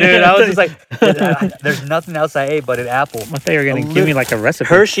 I was just like, there's nothing else I ate but an apple. I thought you were gonna give me like a recipe.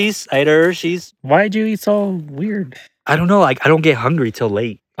 Hershey's. I ate a Hershey's. Why'd you eat so weird? I don't know. Like, I don't get hungry till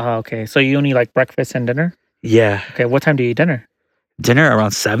late. Oh, okay. So you only like breakfast and dinner? Yeah, Okay, what time do you eat dinner? dinner around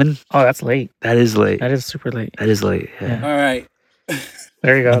 7. Oh, that's late. That is late. That is super late. That is late. Yeah. Yeah. All right.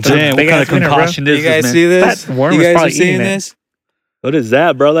 There you go. That's a Damn, what big kind ass of winner, bro. concoction is You guys this, man? see this? That worm You was guys probably are seeing eating it. this? What is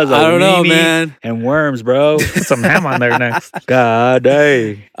that, bro? That's a I don't know, weenie man. and worms, bro. Put some ham on there next. God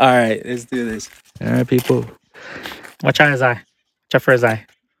dang. All right, let's do this. All right, people. Watch out his eye. Watch out for his eye.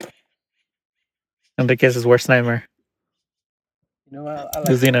 Enrique's his worst nightmare. You know what? I like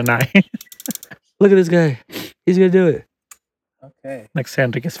Losing an eye Look at this guy. He's gonna do it. Okay. next to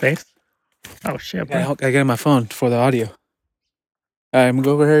Enrique's face. Oh shit, I bro. gotta get my phone for the audio. All right, I'm gonna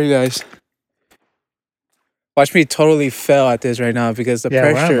go over here, you guys. Watch me totally fail at this right now because the Yeah, we're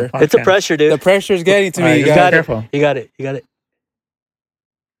on the pressure. It's a podcast. pressure, The dude. pressure is getting to All right, me, you you got guys. it. Careful. You got it. You got it.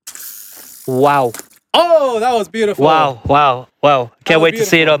 Wow. Oh, that was beautiful. Wow. Wow. Wow. Can't was wait to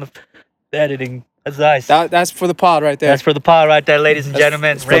see it on the editing. That's nice. That's for the pod right there. That's for the pod right there, ladies and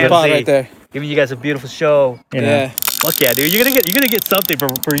gentlemen. That's for the pod Ramsey, right there. giving you guys a beautiful show. You know. Yeah. Fuck yeah, dude. You're gonna get something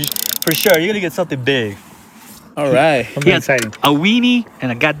for sure. You're gonna get something big. All right. Something Yeah. exciting. A weenie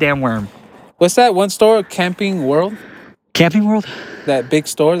and a goddamn worm. What's that one store? Camping World? Camping World? That big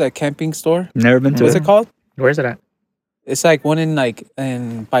store, that camping store? Never been to What's it. it called? Where's it at? It's like one in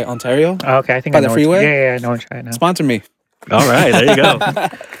by Ontario. Oh, okay, I think By I the know freeway? Yeah, I know what you're now. Sponsor me. All right, there you go.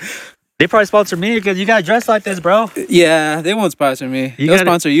 They probably sponsor me because you gotta dress like this, bro. Yeah, they won't sponsor me. You They'll gotta-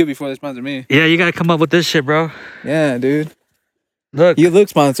 sponsor you before they sponsor me. Yeah, you gotta come up with this shit, bro. Yeah, dude. Look, You look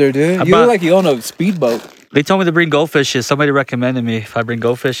sponsored, dude. I You bought- look like you own a speedboat. they told me to bring goldfishes. Somebody recommended me if I bring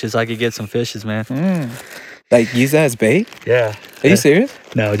goldfishes, I could get some fishes, man. Mm. Like, use that as bait? Yeah. Are you serious?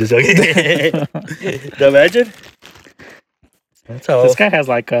 No, just okay. Imagine. That's all. This guy has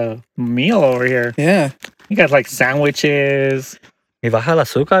like a meal over here. Yeah. He got like sandwiches. Me baja el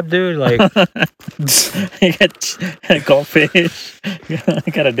azúcar, dude. Like, He got goldfish.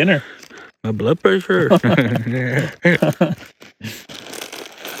 He got a dinner. my blood pressure. got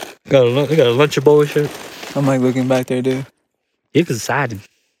a Lunchable and shit. I'm like looking back there, dude. He's excited.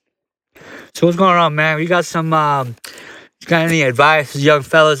 So what's going on, man? You got some, you got any advice, young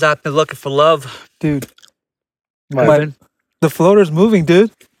fellas out there looking for love? Dude, What? Moving? the floater's moving,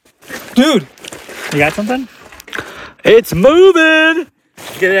 dude. Dude. You got something? It's moving.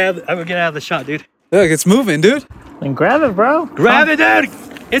 I'm gonna get out of the shot, dude. Look, it's moving, dude. Then grab it, bro. Grab it, dude.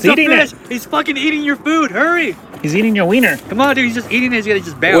 It's He's a eating fish. it. He's fucking eating your food. Hurry. He's eating your wiener. Come on, dude. He's just eating it. He's gonna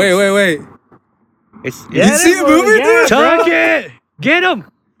just bounce. Wait. It's, You see it moving, dude? Chunk it. Get him.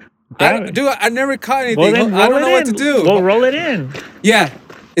 Grab it. Dude, I never caught anything. Well, then I roll don't know it what to in. do. Well, roll it in. Yeah,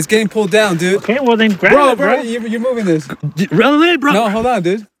 it's getting pulled down, dude. Okay, well then grab Bro, it, bro. you're moving this. Roll it, bro. No, hold on,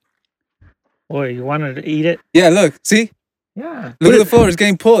 dude. Boy, you wanted to eat it? Yeah, look. See? Yeah, Look at the floater. It's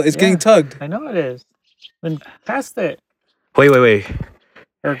getting pulled. It's Yeah. getting tugged. I know it is. Then cast it. Wait.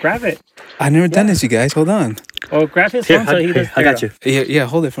 Or grab it. I've never done this, you guys. Hold on. Oh, grab his Here, phone so he does. I got you. Yeah,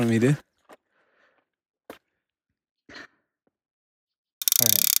 hold it for me, dude. All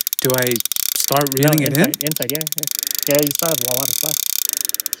right. Do I start reeling it in? Inside, yeah. Yeah, you still have a lot of stuff.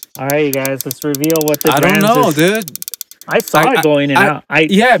 All right, you guys, let's reveal what this I don't Rams know, is. dude. I saw it going in and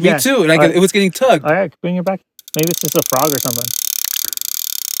out. Yeah, me too. Like it was getting tugged. All right, bring it back. Maybe it's just a frog or something.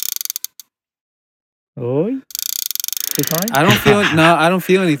 Oh, keep going. I don't feel no. I don't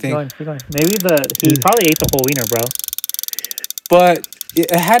feel anything. Keep going. Maybe he probably ate the whole wiener, bro. But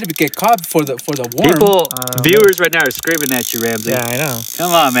it had to get caught for the worm. People, viewers right now are screaming at you, Ramsey. Yeah, I know.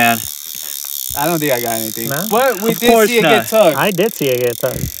 Come on, man. I don't think I got anything. No? But we Of did course see it not. get tugged. I did see it get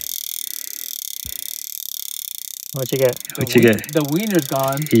tugged. What you get? What you get? The wiener's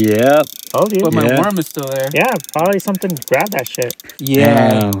gone, Yep. Told you. but my Yeah. worm is still there. Yeah, probably something grabbed that shit.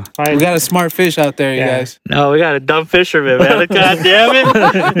 Yeah. Probably, We got a smart fish out there, you Yeah. guys. No, we got a dumb fisherman, man. God damn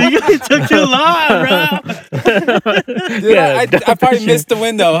it. You guys took too long, bro. Dude, I probably missed the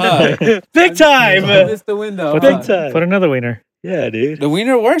window, huh? Big time. I missed the window. Big Huh? time. Put another wiener. Yeah, dude. The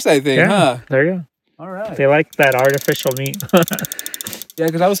wiener works, I think, Yeah, huh? there you go. All right. They like that artificial meat. Yeah,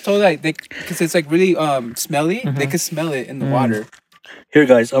 because I was told that because it's like really smelly. They can smell it in the water. Here,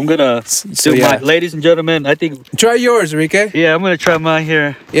 guys, I'm gonna So do yeah, my. Ladies and gentlemen, I think. try yours, Enrique. Yeah, I'm gonna try mine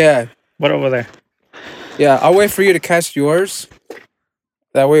here. Yeah, What over there? yeah. I'll wait for you to cast yours.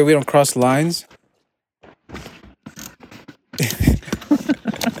 That way we don't cross lines.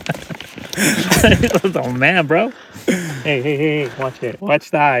 Oh man, bro. Hey, watch it.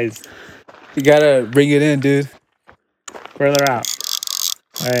 Watch the eyes. You gotta bring it in, dude. Further out.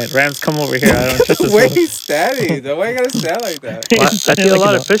 All right, Rams, come over here. I don't trust this Why one. you standing? Though? Why you gotta stand like that? I see a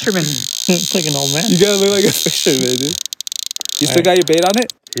lot of fishermen. It's like an old man. You gotta look like a fisherman, dude. You still got your bait on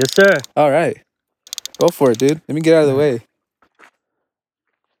it? Yes, sir. All right, go for it, dude. Let me get out of the way.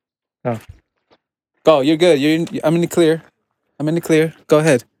 Oh. Go. You're good. I'm in the clear. I'm in the clear. Go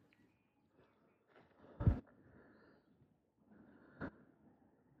ahead.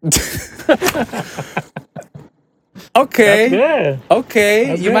 Okay. That's good. Okay.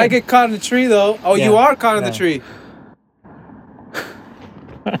 That's You good. might get caught in the tree though. Oh, you Yeah. are caught in the Yeah. tree.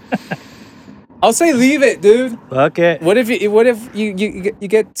 I'll say leave it, dude. Okay. What if you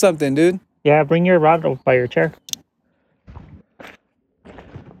get something, dude? Yeah, bring your rod over by your chair.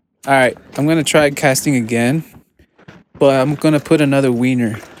 All right, I'm gonna try casting again, but I'm gonna put another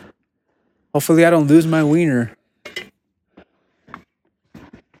wiener. Hopefully, I don't lose my wiener.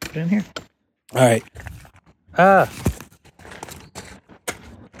 Put it in here. All right. Ah.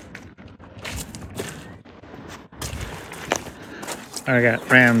 I got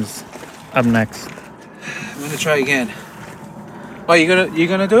Rams up next. I'm gonna try again. Oh, you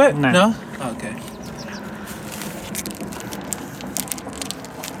gonna do it? No. No? Okay.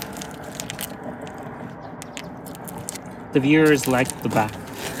 The viewers like the back.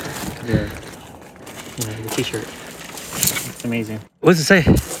 The t-shirt. It's amazing. What's it say?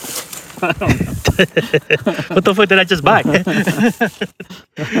 I don't know. What the fuck did I just buy?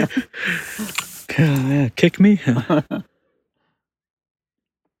 Kick me?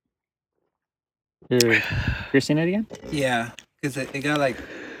 You're piercing it again? Yeah, because it got like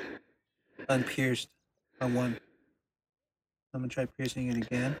unpierced on one. I'm gonna try piercing it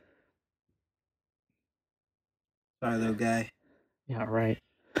again. Sorry, little guy. Yeah, right.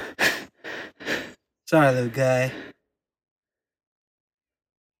 Sorry, little guy.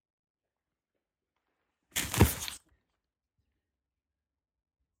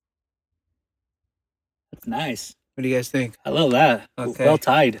 That's nice. What do you guys think? I love that. Okay. Well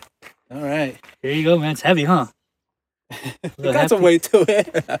tied. All right. There you go, man. It's heavy, huh? You got some weight to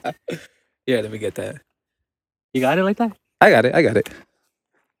it. Yeah, let me get that. You got it like that? I got it.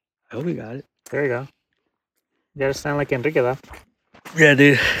 I hope you got it. There you go. You gotta sound like Enrique, though. Yeah,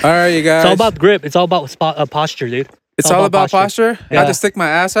 dude. All right, you guys. It's all about grip. It's all about posture, dude. It's all about posture. I have Yeah. to stick my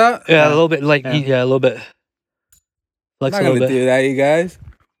ass out. Yeah, a little bit like Yeah. yeah, a little bit. I'm Flex not a little gonna bit. do that, you guys.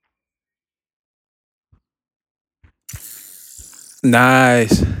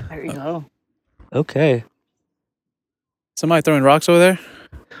 Nice. There you go. Okay. Somebody throwing rocks over there?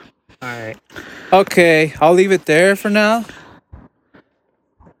 All right. Okay, I'll leave it there for now.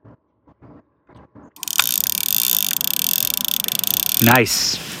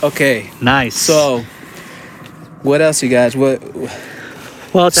 Nice. Okay, Nice. so what else, you guys? What?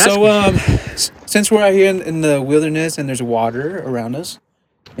 well, it's So since we're out here in the wilderness and there's water around us,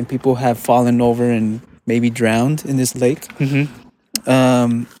 and people have fallen over and maybe drowned in this lake,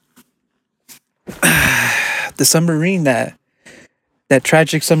 the submarine that that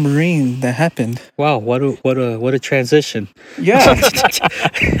tragic submarine that happened. Wow, what a transition. Yeah.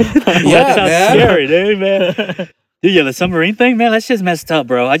 That Yeah, sounds man. scary, dude, man. Dude, yeah, the submarine thing, man, that's just messed up,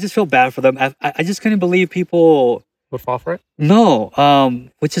 bro. I just feel bad for them. I just couldn't believe people. Would fall for it. No,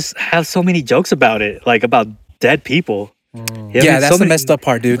 we just have so many jokes about it, like about dead people. You know what I Yeah, mean? that's So the many- messed up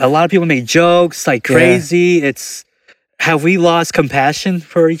part, dude. A lot of people make jokes like Yeah. crazy. It's have we lost compassion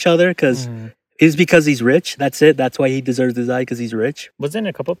for each other? Because it's because he's rich. That's it. That's why he deserves to die because he's rich. Wasn't it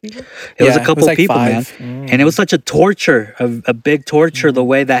a couple people? It was Yeah, a couple like people, 5. man, and it was such a torture, a big torture. The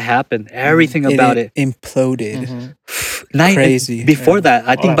way that happened, everything about it. imploded. Crazy. Before Yeah. that,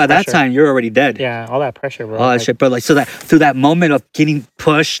 I All think that by that pressure. time you're already dead. Yeah, all that pressure, bro. All that Like, shit, but like so that through that moment of getting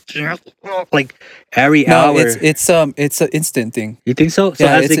pushed, like every No, hour. it's an instant thing. You think so? So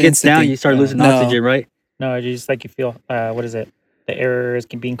Yeah, as it's it an gets instant down, thing. you start losing No. oxygen, right? No, it's just like you feel. What is it? The air is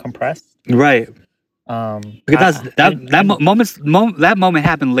being compressed. Right. Because I that moment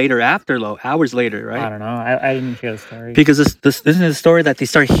happened later after, though, hours later, I right? don't know. I didn't hear the story. Because this isn't it the story that they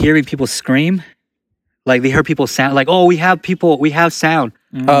start hearing people scream, like they heard people sound, like we have sound,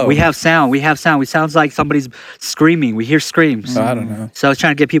 Oh. we have sound, we sounds like somebody's screaming, we hear screams. I don't know. So I was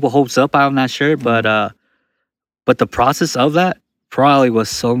trying to get people hopes up. I'm not sure, but the process of that probably was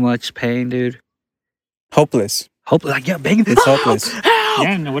so much pain, dude. Hopeless. Hope like yeah, banging. It's hopeless. Help!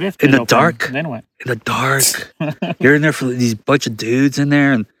 Yeah, and what if In it the opened? dark? Then what? In the dark. You're in there for these bunch of dudes in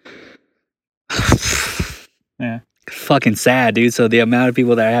there, and Yeah. fucking sad, dude. So the amount of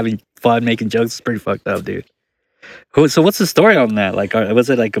people that are having fun making jokes is pretty fucked up, dude. So what's the story on that? Like, was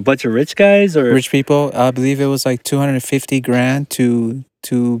it like a bunch of rich guys or Rich people. I believe it was like 250 grand to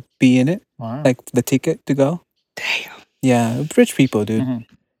be in it, Wow. like the ticket to go. damn? Yeah, rich people, dude. Mhm.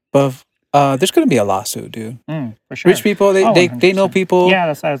 But there's gonna be a lawsuit, dude. For sure. Rich people, Oh, they know 100%. people. Yeah,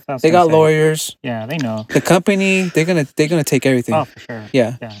 that's They gonna got say. lawyers. Yeah, they know. The company, they're gonna take everything. Oh, for sure.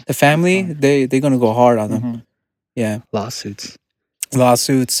 Yeah. Yeah. The family, they're gonna go hard on them. Mhm. Yeah. Lawsuits.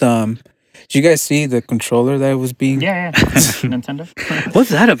 Lawsuits. Did you guys see the controller that was being? Yeah. Nintendo.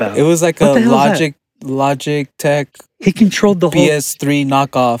 What's that about? It was like What a the hell is that? Logitech He controlled the whole. PS3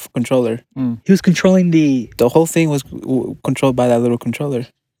 knockoff controller. He was controlling the. The whole thing was controlled by that little controller.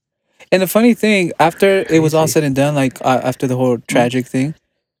 And the funny thing, after it was all Crazy. said and done, like after the whole tragic thing,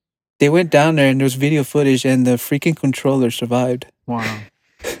 they went down there and there was video footage, and the freaking controller survived. Wow.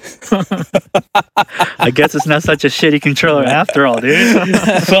 I guess it's not such a shitty controller after all, dude.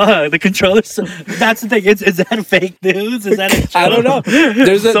 Fuck, the controller. That's the thing. Is that fake news? Is that a joke? I don't know.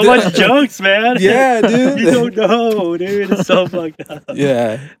 There's so much jokes, man. Yeah, dude. You don't know, dude. It's so fucked up.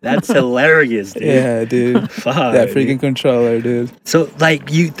 Yeah, That's hilarious, dude. yeah, dude. Fuck, That freaking dude. controller, dude. So,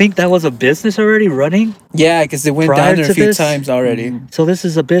 like, you think that was a business already running? Yeah, because they went Prior down there to a few this? times already. So this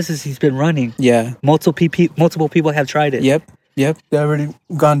is a business he's been running. Yeah. Multiple people have tried it. Yep. They already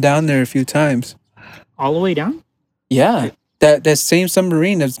gone down there a few times. All the way down? Yeah. That same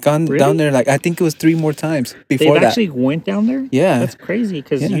submarine has gone Really? down there, like I think it was 3 more times before They've that. actually went down there? Yeah. That's crazy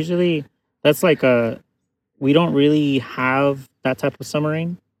because Yeah. usually that's like we don't really have that type of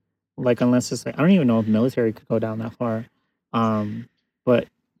submarine. Like, unless it's like, I don't even know if military could go down that far. But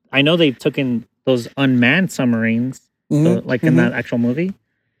I know they've taken those unmanned submarines, Mhm, like in mhm. that actual movie.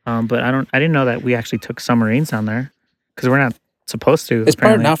 But I didn't know that we actually took submarines down there because we're not supposed to. It's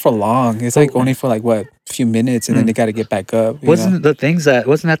probably apparently. not for long. It's like only for like what, a few minutes, and then they got to get back up. Wasn't that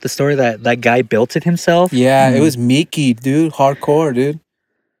the story that guy built it himself? Yeah, it Mm. was Mickey, dude. Hardcore, dude.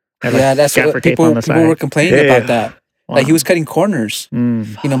 Had, like, Yeah, that's gaffer what tape people on the were side. complaining Yeah. about that. Like he was cutting corners,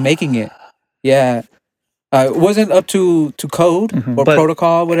 Mm. making it. Yeah. It wasn't up to code Mhm. or But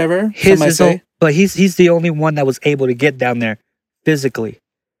protocol, whatever. His Some might is all, say, but he's the only one that was able to get down there physically.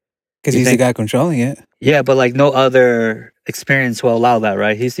 because you he's think- the guy controlling it. Yeah, but like no other experience will allow that,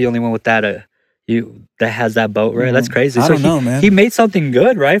 right? He's the only one with that that has that boat, right? That's crazy. I So don't know, man. he made something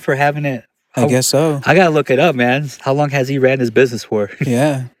good, right, for having it. I guess so. I gotta look it up, man. How long has he ran his business for?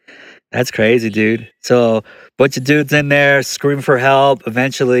 Yeah. That's crazy, dude. So bunch of dudes in there screaming for help,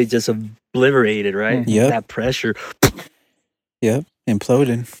 eventually just obliterated, right? Yep. That pressure. Yep.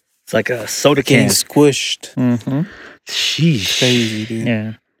 Imploding. It's like a soda Getting can. squished. Mm-hmm. Sheesh. Crazy, dude.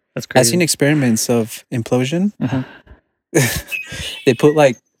 Yeah, that's I've crazy. seen experiments of implosion. Mhm. They put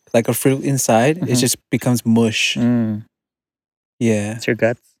like a fruit inside. It Mhm. just becomes mush. Mm. Yeah. It's your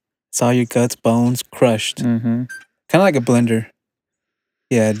guts. It's all your guts, bones crushed. Mm-hmm. Kind of like a blender.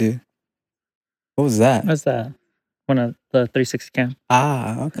 Yeah, dude. What was that? What's that? One of the 360 cam.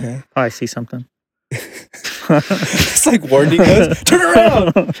 Ah, okay. Oh, I see something. It's like warning us. Turn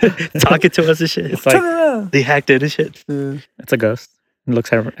around. Talking to us and shit. It's Turn like around. They hacked it and shit. it's a ghost. It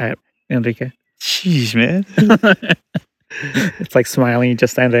looks at Enrique. Sheesh, man. It's like smiling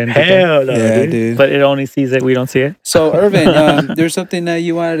just and then. Hell no, Yeah, dude. dude. But it only sees it. We don't see it. So, Irvin, there's something that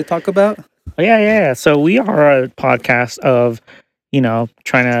you wanted to talk about? Oh, yeah. So we are a podcast of,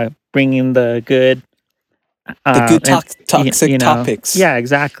 trying to bring in the good, The good and, toxic topics. Yeah,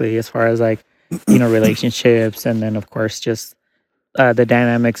 exactly. As far as like, relationships, and then of course just the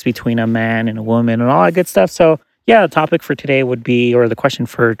dynamics between a man and a woman and all that good stuff. So yeah, the topic for today would be, or the question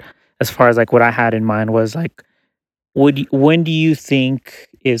for, as far as like what I had in mind was like, when do you think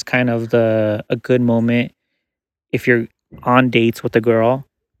is kind of a good moment if you're on dates with a girl?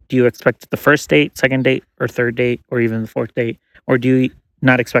 Do you expect the first date, second date, or third date, or even the fourth date, or do you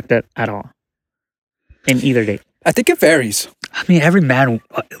not expect that at all in either date? I think it varies. I mean, every man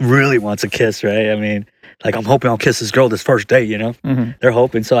really wants a kiss, right? I mean, like, I'm hoping I'll kiss this girl this first date, Mm-hmm. They're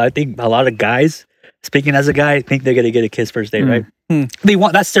hoping. So I think a lot of guys, speaking as a guy, think they're going to get a kiss first date, right? They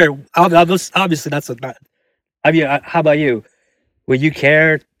want, that's their, obviously, that's what, I mean, how about you? Would you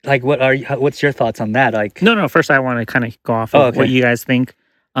care? Like, what's your thoughts on that? Like, No. First, I want to kind of go off of what you guys think,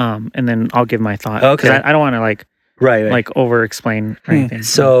 and then I'll give my thought. Okay. Because I don't want to right. like over explain or anything.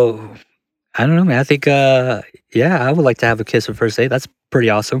 So, I don't know, man. I think, yeah, I would like to have a kiss on first date. That's pretty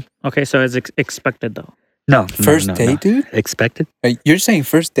awesome. Okay, so it's expected though. No. First date, dude? Expected. You're saying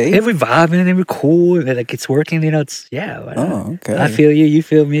first date? If we're vibing and we're cool and like it's working, it's, yeah. why not? Oh, okay. I feel you, you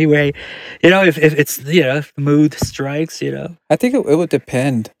feel me. Where, if it's, if the mood strikes, I think it would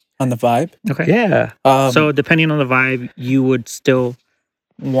depend on the vibe. Okay. yeah. So depending on the vibe, you would still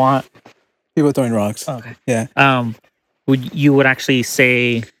want. People throwing rocks. Okay. Yeah. Would actually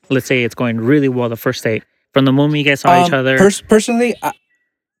say, let's say it's going really well the first date, from the moment you guys saw each other. Personally,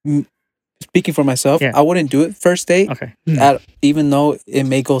 speaking for myself, Yeah. I wouldn't do it first date. Okay. Even though it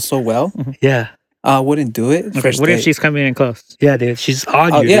may go so well, Yeah. I wouldn't do it. Okay. First What date. if she's coming in close? Yeah, dude. She's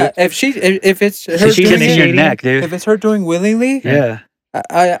on Oh you. yeah, Dude. if it's her she's She's doing in your initiating? neck, dude. if it's her doing willingly, Yeah.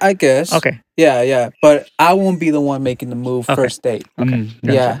 I guess. Okay. Yeah. But I won't be the one making the move Okay. first date.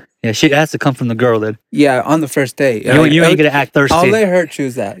 Gotcha. Yeah, she has to come from the girl then. Yeah, on the first date. You ain't gonna act thirsty. I'll let her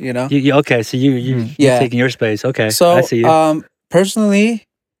choose that. Okay, so you Yeah. taking your space. Okay, So, I see you. Personally,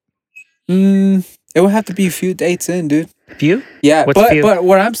 it would have to be a few dates in, dude. Few? Yeah, What's few? but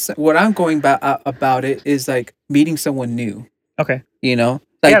what I'm going about it is like meeting someone new. Okay.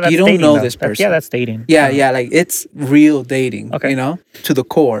 Like that's you don't dating, know though. this person. That's dating. Yeah, like it's real dating. Okay. To the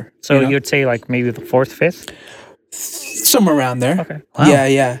core. So you'd say like maybe the fourth, fifth? somewhere around there. Okay. Wow.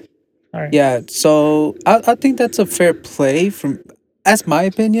 Yeah. All right. Yeah, so I think that's a fair play that's my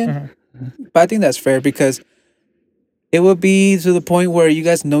opinion, but I think that's fair because it would be to the point where you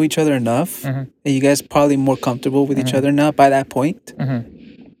guys know each other enough, and you guys probably more comfortable with each other now by that point.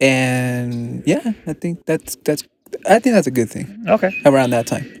 And yeah, I think that's a good thing Okay. around that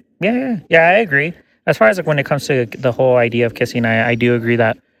time. Yeah, I agree. As far as like when it comes to the whole idea of kissing, I do agree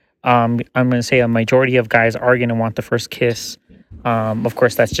that I'm gonna say a majority of guys are gonna want the first kiss. Of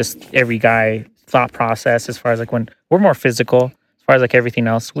course, that's just every guy thought process. As far as like when we're more physical, as far as like everything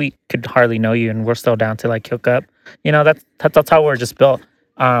else, we could hardly know you, and we're still down to like hook up. That's how we're just built.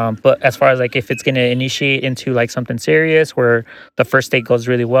 But as far as like if it's gonna initiate into like something serious, where the first date goes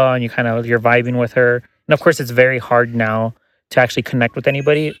really well and you're vibing with her, and of course it's very hard now to actually connect with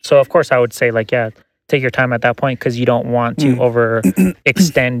anybody. So of course I would say like take your time at that point because you don't want to over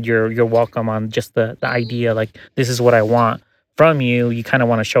extend your welcome on just the idea like this is what I want from you. You kind of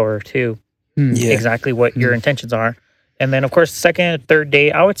want to show her too Yeah. exactly what your intentions are. And then of course second, third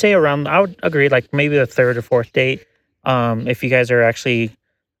date, I would say I would agree like maybe the third or fourth date. If you guys are actually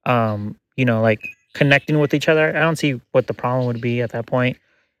like connecting with each other, I don't see what the problem would be at that point.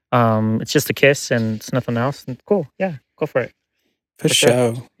 It's just a kiss and it's nothing else. And cool. Yeah, go for it. For sure.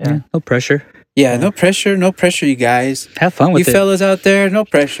 sure. Yeah. No pressure. Yeah, no pressure, you guys. Have fun You with it. fellas out there, no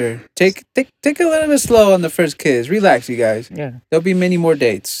pressure. Take a little bit slow on the first kiss. Relax, you guys. Yeah. There'll be many more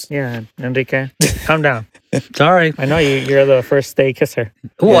dates. Yeah. Enrique, calm down. Sorry. I know you're the first day kisser.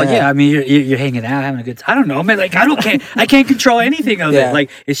 Well, Yeah. yeah. I mean, you're hanging out, having a good time. I don't know, man. Like, I can't control anything of Yeah. it. Like,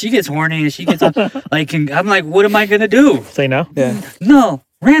 if she gets horny and she gets like, I'm like, what am I gonna do? Say no. Yeah. No,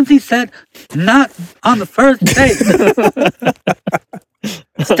 Ramsey said not on the first date.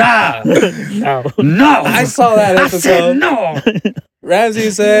 Stop. Oh. No. I saw that I episode. said no. Ramsey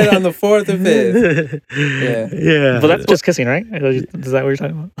said on the 4th or 5th. Yeah. Yeah. But that's just kissing, right? Is that what you're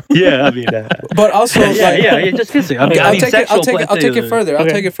talking about? yeah. I mean, But also, yeah. Just kissing. I mean, I'll take it. I'll sexual take it further. I'll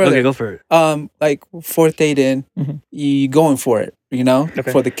Okay. take it further. Okay, go for it. Like fourth date in, you going for it,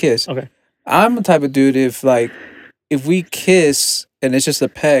 Okay. for the kiss. Okay. I'm the type of dude if we kiss and it's just a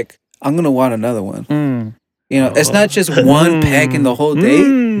peck, I'm gonna want another one. it's not just one peg in the whole day.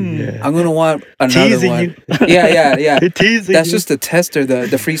 I'm gonna want another Teasing one. you. Yeah. Teasing That's you. just the tester,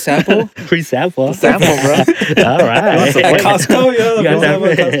 the free sample. Free sample. Sample, bro. All right. At Costco, You got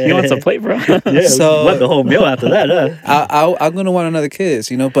that- You want some plate, bro? Yeah, So- what the whole meal after that, huh? I'm gonna want another kiss,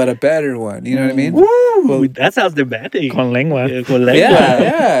 but a better one. You know what I mean? Woo, that sounds demanding. Con lengua. Con lengua.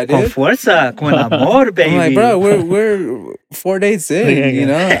 Yeah, Con dude. fuerza, con amor, baby. I'm like, bro, we're 4 days in.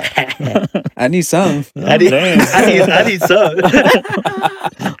 I need some. I need some.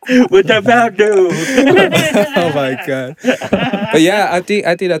 With the Mountain Oh my god. But yeah, I think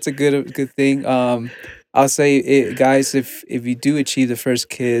that's a good thing. I'll say guys, if you do achieve the first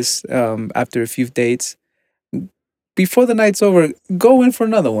kiss after a few dates, before the night's over, go in for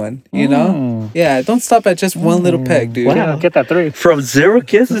another one, Yeah, don't stop at just one little peg, dude. Wow. Get that 3. From 0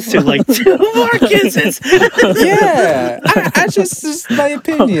 kisses to like 2 more kisses. Yeah. I just my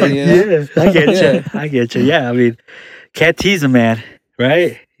opinion, Yeah, I get Yeah. you. I get you. Yeah, I mean, can't tease a man,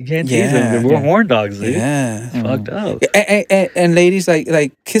 right? You can't tease him. We're horn dogs, dude. Yeah. It's fucked up. And ladies,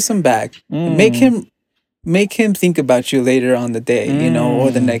 like kiss him back. Make him think about you later on the day,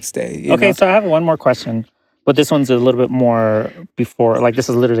 or the next day. you Okay, know? so I have one more question, but this one's a little bit more before. Like this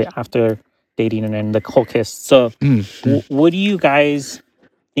is literally after dating and then the whole kiss. So, what do you guys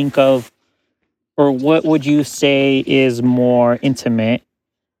think of, or what would you say is more intimate,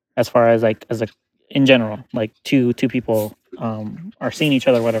 as far as in general, like two people are seeing each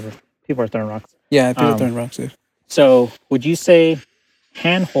other, whatever. People are throwing rocks. Yeah, people throwing rocks too. So, would you say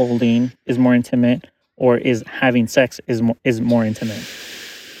hand holding is more intimate, or is having sex is more intimate?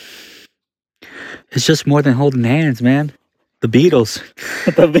 It's just more than holding hands, man. The Beatles.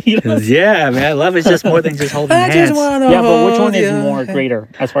 The Beatles? Yeah, man. Love is just more than just holding I hands. just wanna Yeah, but which hold one is your more hand. greater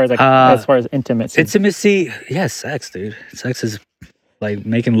as far as intimacy? Intimacy, yeah, sex, dude. Sex is like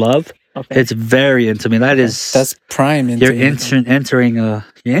making love. Okay. It's very intimate. That is That's prime. you're intimate. entering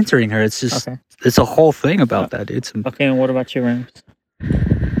her. It's just Okay. it's a whole thing about that, dude. Okay, and what about you, Rams?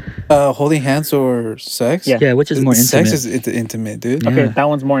 Holding hands or sex? Yeah. Yeah, which is more intimate. Sex is intimate, dude. Yeah. Okay, that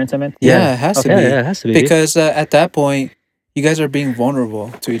one's more intimate. Yeah, it has to be. Yeah, it has to be. Because at that point, you guys are being vulnerable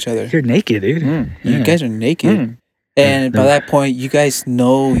to each other. You're naked, dude. Mm. You Yeah. guys are naked. And by that point, you guys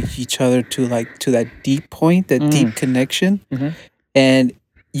know each other to that deep point, that deep connection. Mhm. And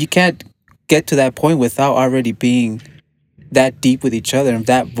you can't get to that point without already being that deep with each other and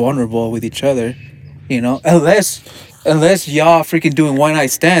that vulnerable with each other. Unless y'all freaking doing one night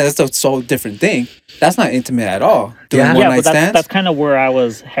stands, that's a so different thing. That's not intimate at all. Doing Yeah. one Yeah, night but stands. that's kind of where I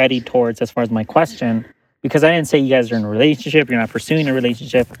was heading towards as far as my question, because I didn't say you guys are in a relationship, you're not pursuing a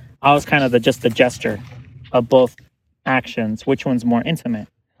relationship. I was kind of just the gesture of both actions. Which one's more intimate?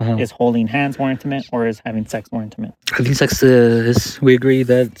 Uh-huh. Is holding hands more intimate, or is having sex more intimate? I think sex is. We agree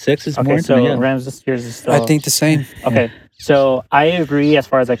that sex is more Okay, so intimate. Yeah. Rams, yours is still. I think the same. Okay, so I agree as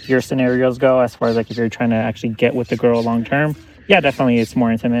far as your scenarios go. As far as if you're trying to actually get with the girl long term, yeah, definitely it's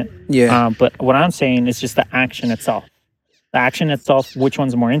more intimate. Yeah. But what I'm saying is just the action itself. The action itself, which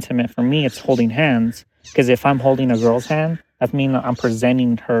one's more intimate? For me, it's holding hands. Because if I'm holding a girl's hand, that means I'm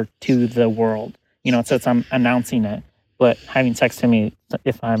presenting her to the world. So I'm announcing it. But having sex to me,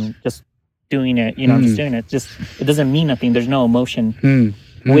 if I'm just doing it, I'm just doing it. It doesn't mean nothing. There's no emotion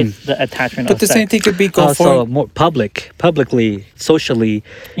with the attachment But of the sex. same thing could be going Also, forward. more publicly, socially,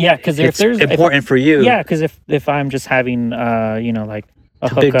 Yeah, because if it's there's important for you. Yeah, because if I'm just having like a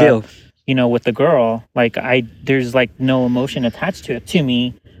It's a big hookup, deal. with the girl, there's no emotion attached to it to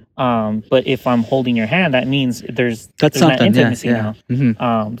me. But if I'm holding your hand, that means there's That's not something. intimacy Yeah.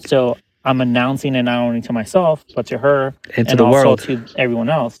 now. So I'm announcing it not only to myself but to her And to and the also world. to everyone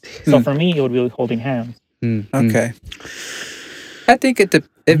else. So for me, it would be holding hands. Okay. I think it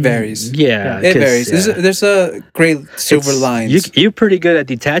varies. Yeah. It 'cause, varies. yeah. There's a great silver It's- lines. You're pretty good at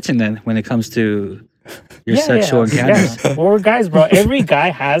detaching then when it comes to your sexual encounters. Yeah. Well, we're guys, bro. Every guy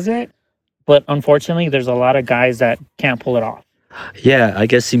has it, but unfortunately, there's a lot of guys that can't pull it off. Yeah, I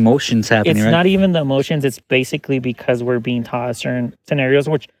guess emotions happening, It's right? not even the emotions. It's basically because we're being taught certain scenarios,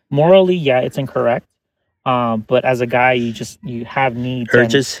 which morally, yeah, it's incorrect. But as a guy, you have needs. and-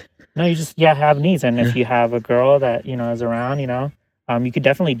 Urges. No, you just have needs, and if you have a girl that is around, you could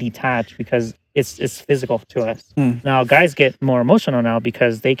definitely detach because it's physical to us. Now, guys get more emotional now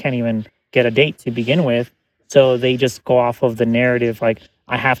because they can't even get a date to begin with, so they just go off of the narrative like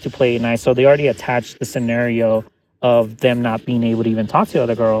I have to play it nice. So they already attached the scenario of them not being able to even talk to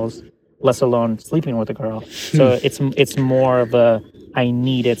other girls, let alone sleeping with a girl. So it's more of a I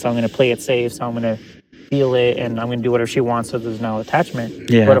need it, so I'm going to play it safe, so I'm going to feel it, and I'm going to do whatever she wants, so there's no attachment.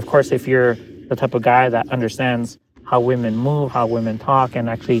 Yeah. But of course, if you're the type of guy that understands how women move, how women talk, and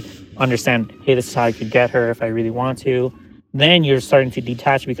actually understand, hey, this is how I could get her if I really want to. Then you're starting to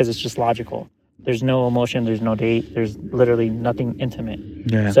detach because it's just logical. There's no emotion, there's no date, there's literally nothing intimate.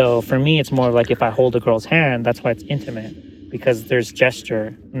 Yeah. So for me, it's more like if I hold a girl's hand, that's why it's intimate, because there's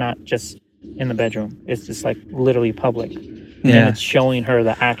gesture, not just in the bedroom. It's just like literally public. And Yeah. it's showing her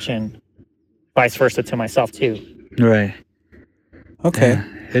the action, vice versa to myself too. Right. Okay. Yeah.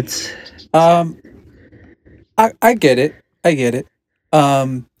 It's I get it. I get it.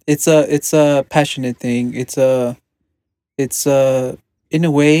 It's a passionate thing. It's in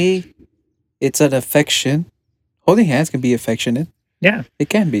a way, it's an affection. Holding hands can be affectionate. Yeah. It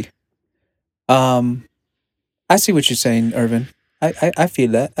can be. I see what you're saying, Irvin. I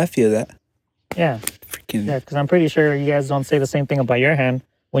feel that. I feel that. Yeah. Freaking Yeah, because I'm pretty sure you guys don't say the same thing about your hand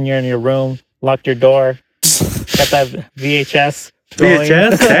when you're in your room, locked your door, got that VHS. going.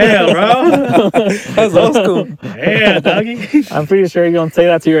 VHS? Damn, bro. That's old school. Yeah, doggy. I'm pretty sure you don't say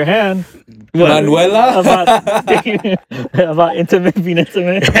that to your hand Manuela. about intimate, being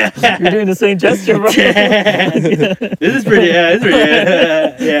intimate. You're doing the same gesture, bro. This is pretty. Yeah, it's pretty.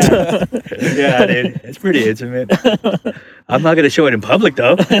 Yeah, dude. It's pretty intimate. I'm not gonna show it in public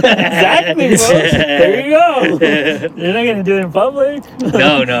though. Exactly, bro. There you go. You're not gonna do it in public.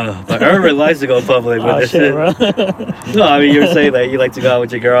 No. But Irvin likes to go in public. But Oh this shit, is, bro. no, I mean, you were saying that you like to go out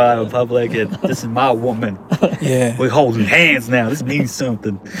with your girl out in public, and this is my woman. Yeah. We're holding hands now. This means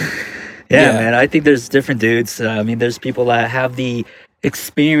something. Yeah, Yeah. man. I think there's different dudes. I mean, there's people that have the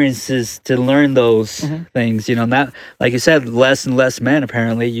experiences to learn those things. You know, not like you said, less and less men.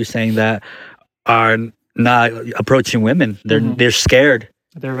 Apparently, you're saying that are not approaching women. They're scared,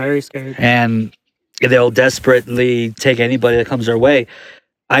 They're very scared. and they'll desperately take anybody that comes their way.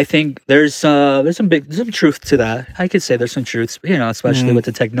 I think there's some truth to that. I could say there's some truths, you know, especially with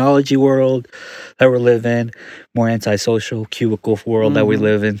the technology world that we're living, more antisocial cubicle world that we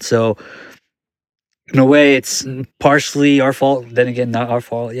live in. So in a way, it's partially our fault. Then again, not our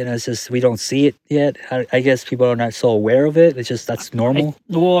fault. You know, it's just we don't see it yet. I guess people are not so aware of it. It's just that's normal.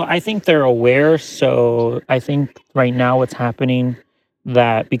 I think they're aware. So I think right now what's happening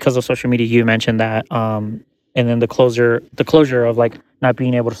that because of social media, you mentioned that, and then the closure of like not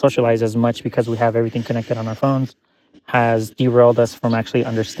being able to socialize as much because we have everything connected on our phones has derailed us from actually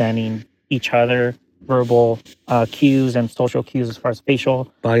understanding each other, verbal cues and social cues as far as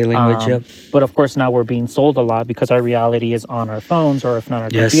facial. Body language. Yep. But of course now we're being sold a lot because our reality is on our phones or if not our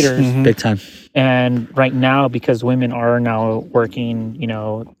Yes. computers. Big time. And right now, because women are now working, you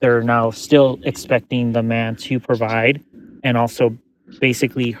know, they're now still expecting the man to provide, and also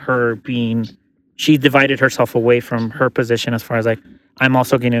basically she divided herself away from her position as far as like, I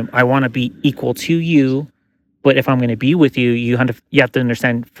want to be equal to you, but if I'm going to be with you, you have to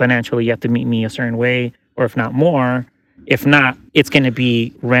understand financially, you have to meet me a certain way, or if not more. If not, it's going to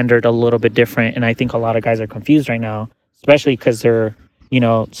be rendered a little bit different. And I think a lot of guys are confused right now, especially because they're, you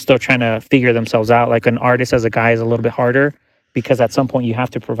know, still trying to figure themselves out. Like an artist as a guy is a little bit harder because at some point you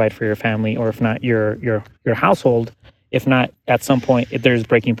have to provide for your family, or if not your household. If not, at some point there's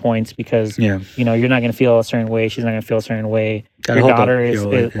breaking points because you know you're not going to feel a certain way. She's not going to feel a certain way. Your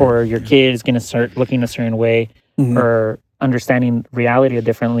daughter or your kid is going to start looking a certain way, or understanding reality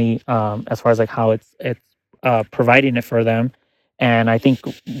differently as far as like how it's providing it for them. And I think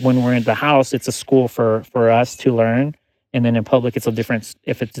when we're in the house, it's a school for us to learn. And then in public, it's a different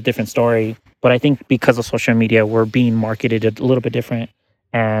story. But I think because of social media, we're being marketed a little bit different.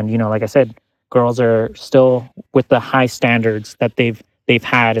 And, you know, like I said, girls are still with the high standards that they've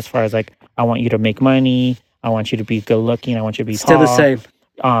had as far as like, I want you to make money. I want you to be good looking. I want you to be Still tall. the same.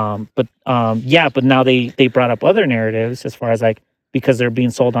 But now they brought up other narratives as far as like, because they're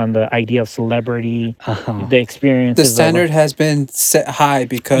being sold on the idea of celebrity, the experience. The standard has been set high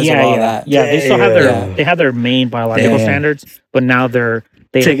because of all that. Yeah, they still have their main biological standards, but now they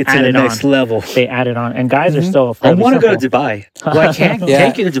take it to the next level. They added on, and guys are still. I want to go to Dubai. Well, I can't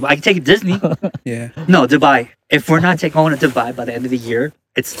take you to Dubai. I can take you to Disney. No, Dubai. If we're not going to Dubai by the end of the year,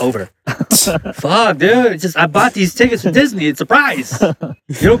 it's over. Fuck, dude. It's just I bought these tickets for Disney. It's a prize.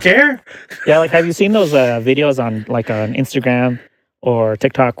 You don't care? Yeah, like have you seen those videos on like on Instagram or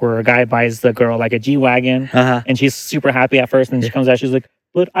TikTok where a guy buys the girl like a G-Wagon and she's super happy at first, and she comes out, she's like,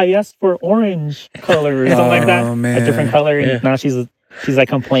 "But I asked for orange color or something like that, man. a different color." And now she's like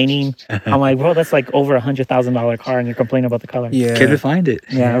complaining. I'm like, bro, that's like over $100,000 car, and you're complaining about the color. Yeah. Can't find it.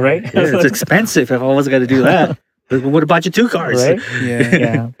 Yeah, right. It's expensive if I wasn't going to do that. What about your two cars? Right?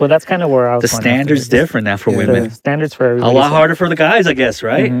 Yeah. But that's kind of where I was. The standard's different now for women. The standards for A everybody. lot harder for the guys, I guess,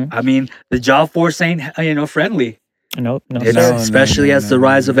 right? I mean, the job force ain't, friendly. Nope, no It's, sir. especially as the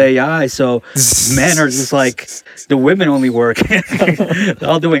rise of AI. So men are just like the women only work,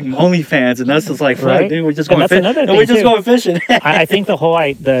 all doing OnlyFans, and that's just like, fuck, Right. dude, we're just And going that's another and we're thing, just too. going fishing. I think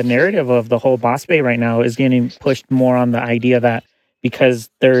the narrative of the whole Boss Bay right now is getting pushed more on the idea that because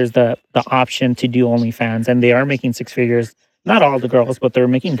there's the option to do OnlyFans and they are making six figures, not all the girls, but they're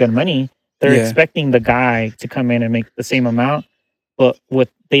making good money. They're Yeah. expecting the guy to come in and make the same amount. But what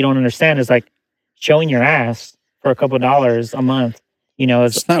they don't understand is like showing your ass for a couple $dollars a month,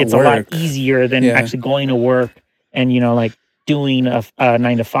 It's not it's a lot work. easier than Yeah. actually going to work and, like doing a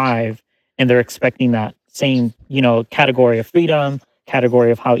 9 to 5. And they're expecting that same, category of freedom,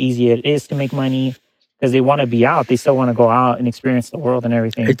 category of how easy it is to make money because they want to be out. They still want to go out and experience the world and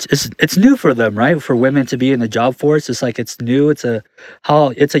everything. It's new for them, right? For women to be in the job force, it's like it's new. It's a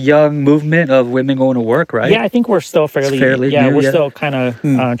young movement of women going to work, right? Yeah, I think we're still fairly new, we're yeah. still kind of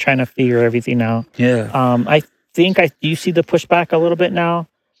trying to figure everything out. Yeah. I think you see the pushback a little bit now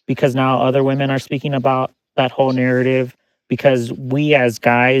because now other women are speaking about that whole narrative because we as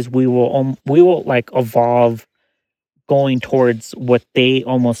guys we will like evolve going towards what they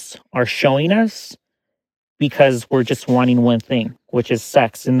almost are showing us because we're just wanting one thing, which is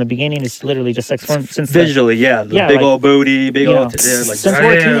sex. In the beginning, it's literally just sex. Since Visually, the yeah, big like, old booty, big you old, know, like since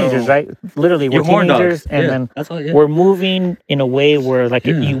we're damn. teenagers, right? Literally, we're You're horn teenagers, dogs. and Yeah, then that's all. Yeah. we're moving in a way where like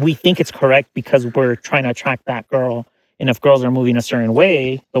Yeah. we think it's correct because we're trying to attract that girl. And if girls are moving a certain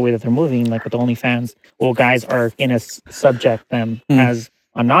way, the way that they're moving, like with OnlyFans, well, guys are gonna subject them as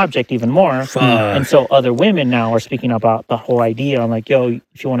an object even more. Fuck. And so other women now are speaking about the whole idea. I'm like, yo,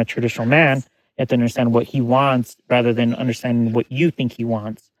 if you want a traditional man, you have to understand what he wants rather than understanding what you think he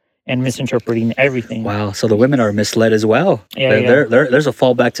wants and misinterpreting everything. Wow. So the women are misled as well. Yeah, yeah. There's a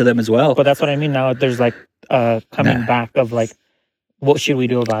fallback to them as well. But that's what I mean. Now there's like coming back of like, what should we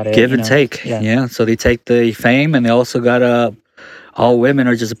do about it? Give and take. Yeah. Yeah. So they take the fame and they also got all women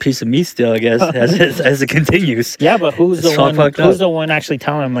are just a piece of meat still, I guess, as it continues. Yeah, but who's It's the all one? fucked Who's up. the one actually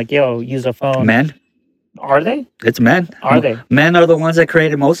telling them like, yo, use a phone? Men. Are they? It's men. Are they? Men are the ones that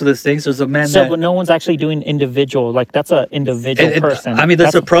created most of these things. There's a men So, that. but no one's actually doing individual. Like that's an individual person. I mean,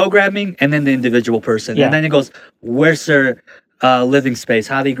 there's That's- the programming and then the individual person. Yeah. And then it goes, where's their living space,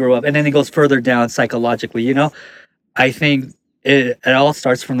 how they grew up. And then it goes further down psychologically, I think it all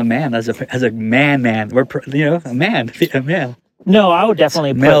starts from the man as a man. We're, a man. No, I would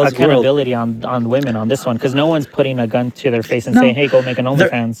definitely put Male's accountability on women on this one because no one's putting a gun to their face and No. saying, "Hey, go make an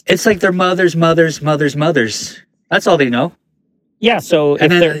OnlyFans." It's like their mothers. That's all they know. Yeah. So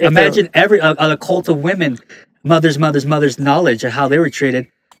And then imagine a cult of women, mothers' knowledge of how they were treated.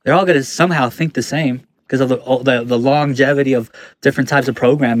 They're all going to somehow think the same because of the longevity of different types of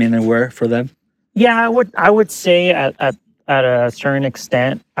programming there were for them. Yeah, I would say at a certain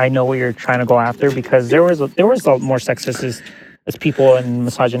extent, I know what you're trying to go after because there was more sexist as people and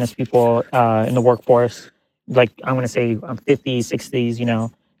misogynist people in the workforce. Like I'm going to say 50s,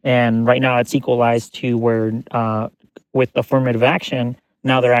 60s, and right now it's equalized to where with affirmative action,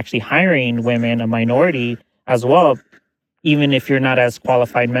 now they're actually hiring women, a minority as well, even if you're not as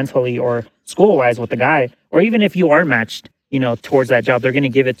qualified mentally or school-wise with the guy, or even if you are matched, towards that job, they're going to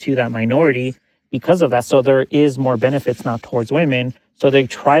give it to that minority because of that. So there is more benefits now towards women. So they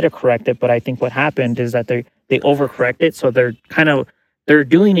try to correct it, but I think what happened is that they overcorrect it. So they're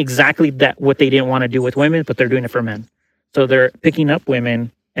doing exactly that what they didn't want to do with women, but they're doing it for men. So they're picking up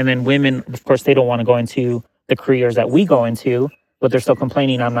women, and then women, of course, they don't want to go into the careers that we go into, but they're still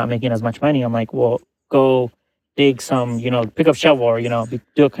complaining, I'm not making as much money. I'm like, well, go dig some, pick up shovel or,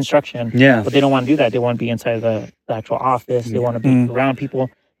 do a construction. Yeah. But they don't want to do that. They want to be inside the actual office. They want to be around people,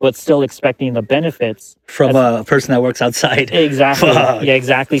 but still expecting the benefits From a person that works outside. Exactly. Fuck. Yeah,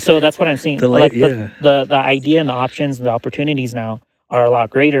 exactly. So that's what I'm seeing. The idea and the options and the opportunities now are a lot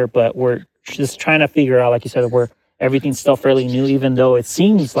greater, but we're just trying to figure out, like you said, everything's still fairly new, even though it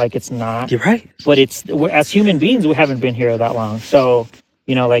seems like it's not. You're right. But as human beings, we haven't been here that long. So,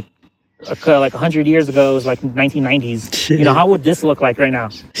 like 100 years ago, it was like 1990s. How would this look like right now?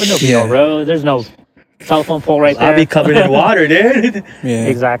 There's no road. There's no telephone pole right there. I'll be covered in water, dude. Yeah.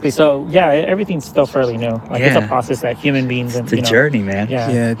 Exactly. So, yeah, everything's still fairly new. Like, it's a process that human beings and, The journey, man. Yeah.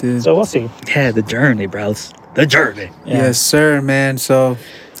 Yeah, dude. So, we'll see. Yeah, the journey, bros. The journey. Yeah. Yes, sir, man. So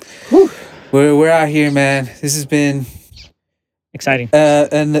we're out here, man. This has been Exciting.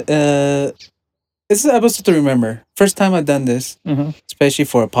 this is an episode to remember. First time I've done this, especially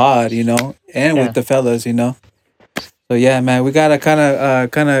for a pod, and with the fellas, So yeah, man, we gotta kind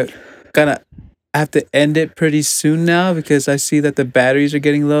of have to end it pretty soon now because I see that the batteries are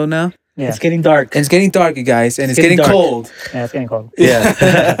getting low now. Yeah. It's getting dark. And it's getting dark, you guys, and it's getting getting dark. cold. Yeah, it's getting cold.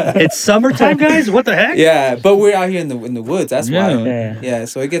 Yeah. It's summertime, guys. What the heck? Yeah, but we're out here in the woods. That's why. Yeah. Yeah,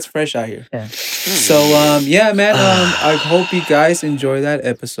 so it gets fresh out here. Yeah. So yeah, man. I hope you guys enjoy that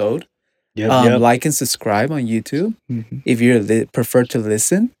episode. Yep. Like and subscribe on YouTube. Mhm. If you prefer to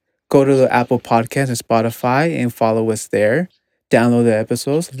listen, go to the Apple Podcast and Spotify and follow us there. Download the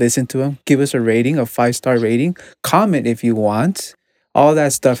episodes, listen to them, give us a rating, a 5-star rating, comment if you want. All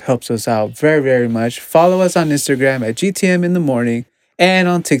that stuff helps us out very, very much. Follow us on Instagram at GTM in the morning and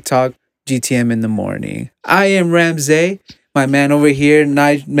on TikTok, GTM in the morning. I am Ramsey. My man over here,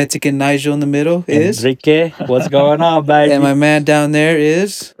 Mexican Nigel in the middle is. Enrique, what's going on, baby? And my man down there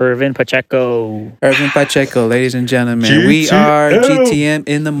is Irvin Pacheco. Irvin Pacheco, ladies and gentlemen. We are GTM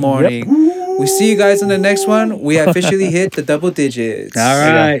in the morning. We see you guys in the next one. We officially hit the double digits. All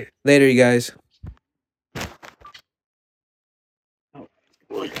right. Later, you guys.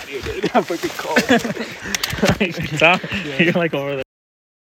 You're like over there.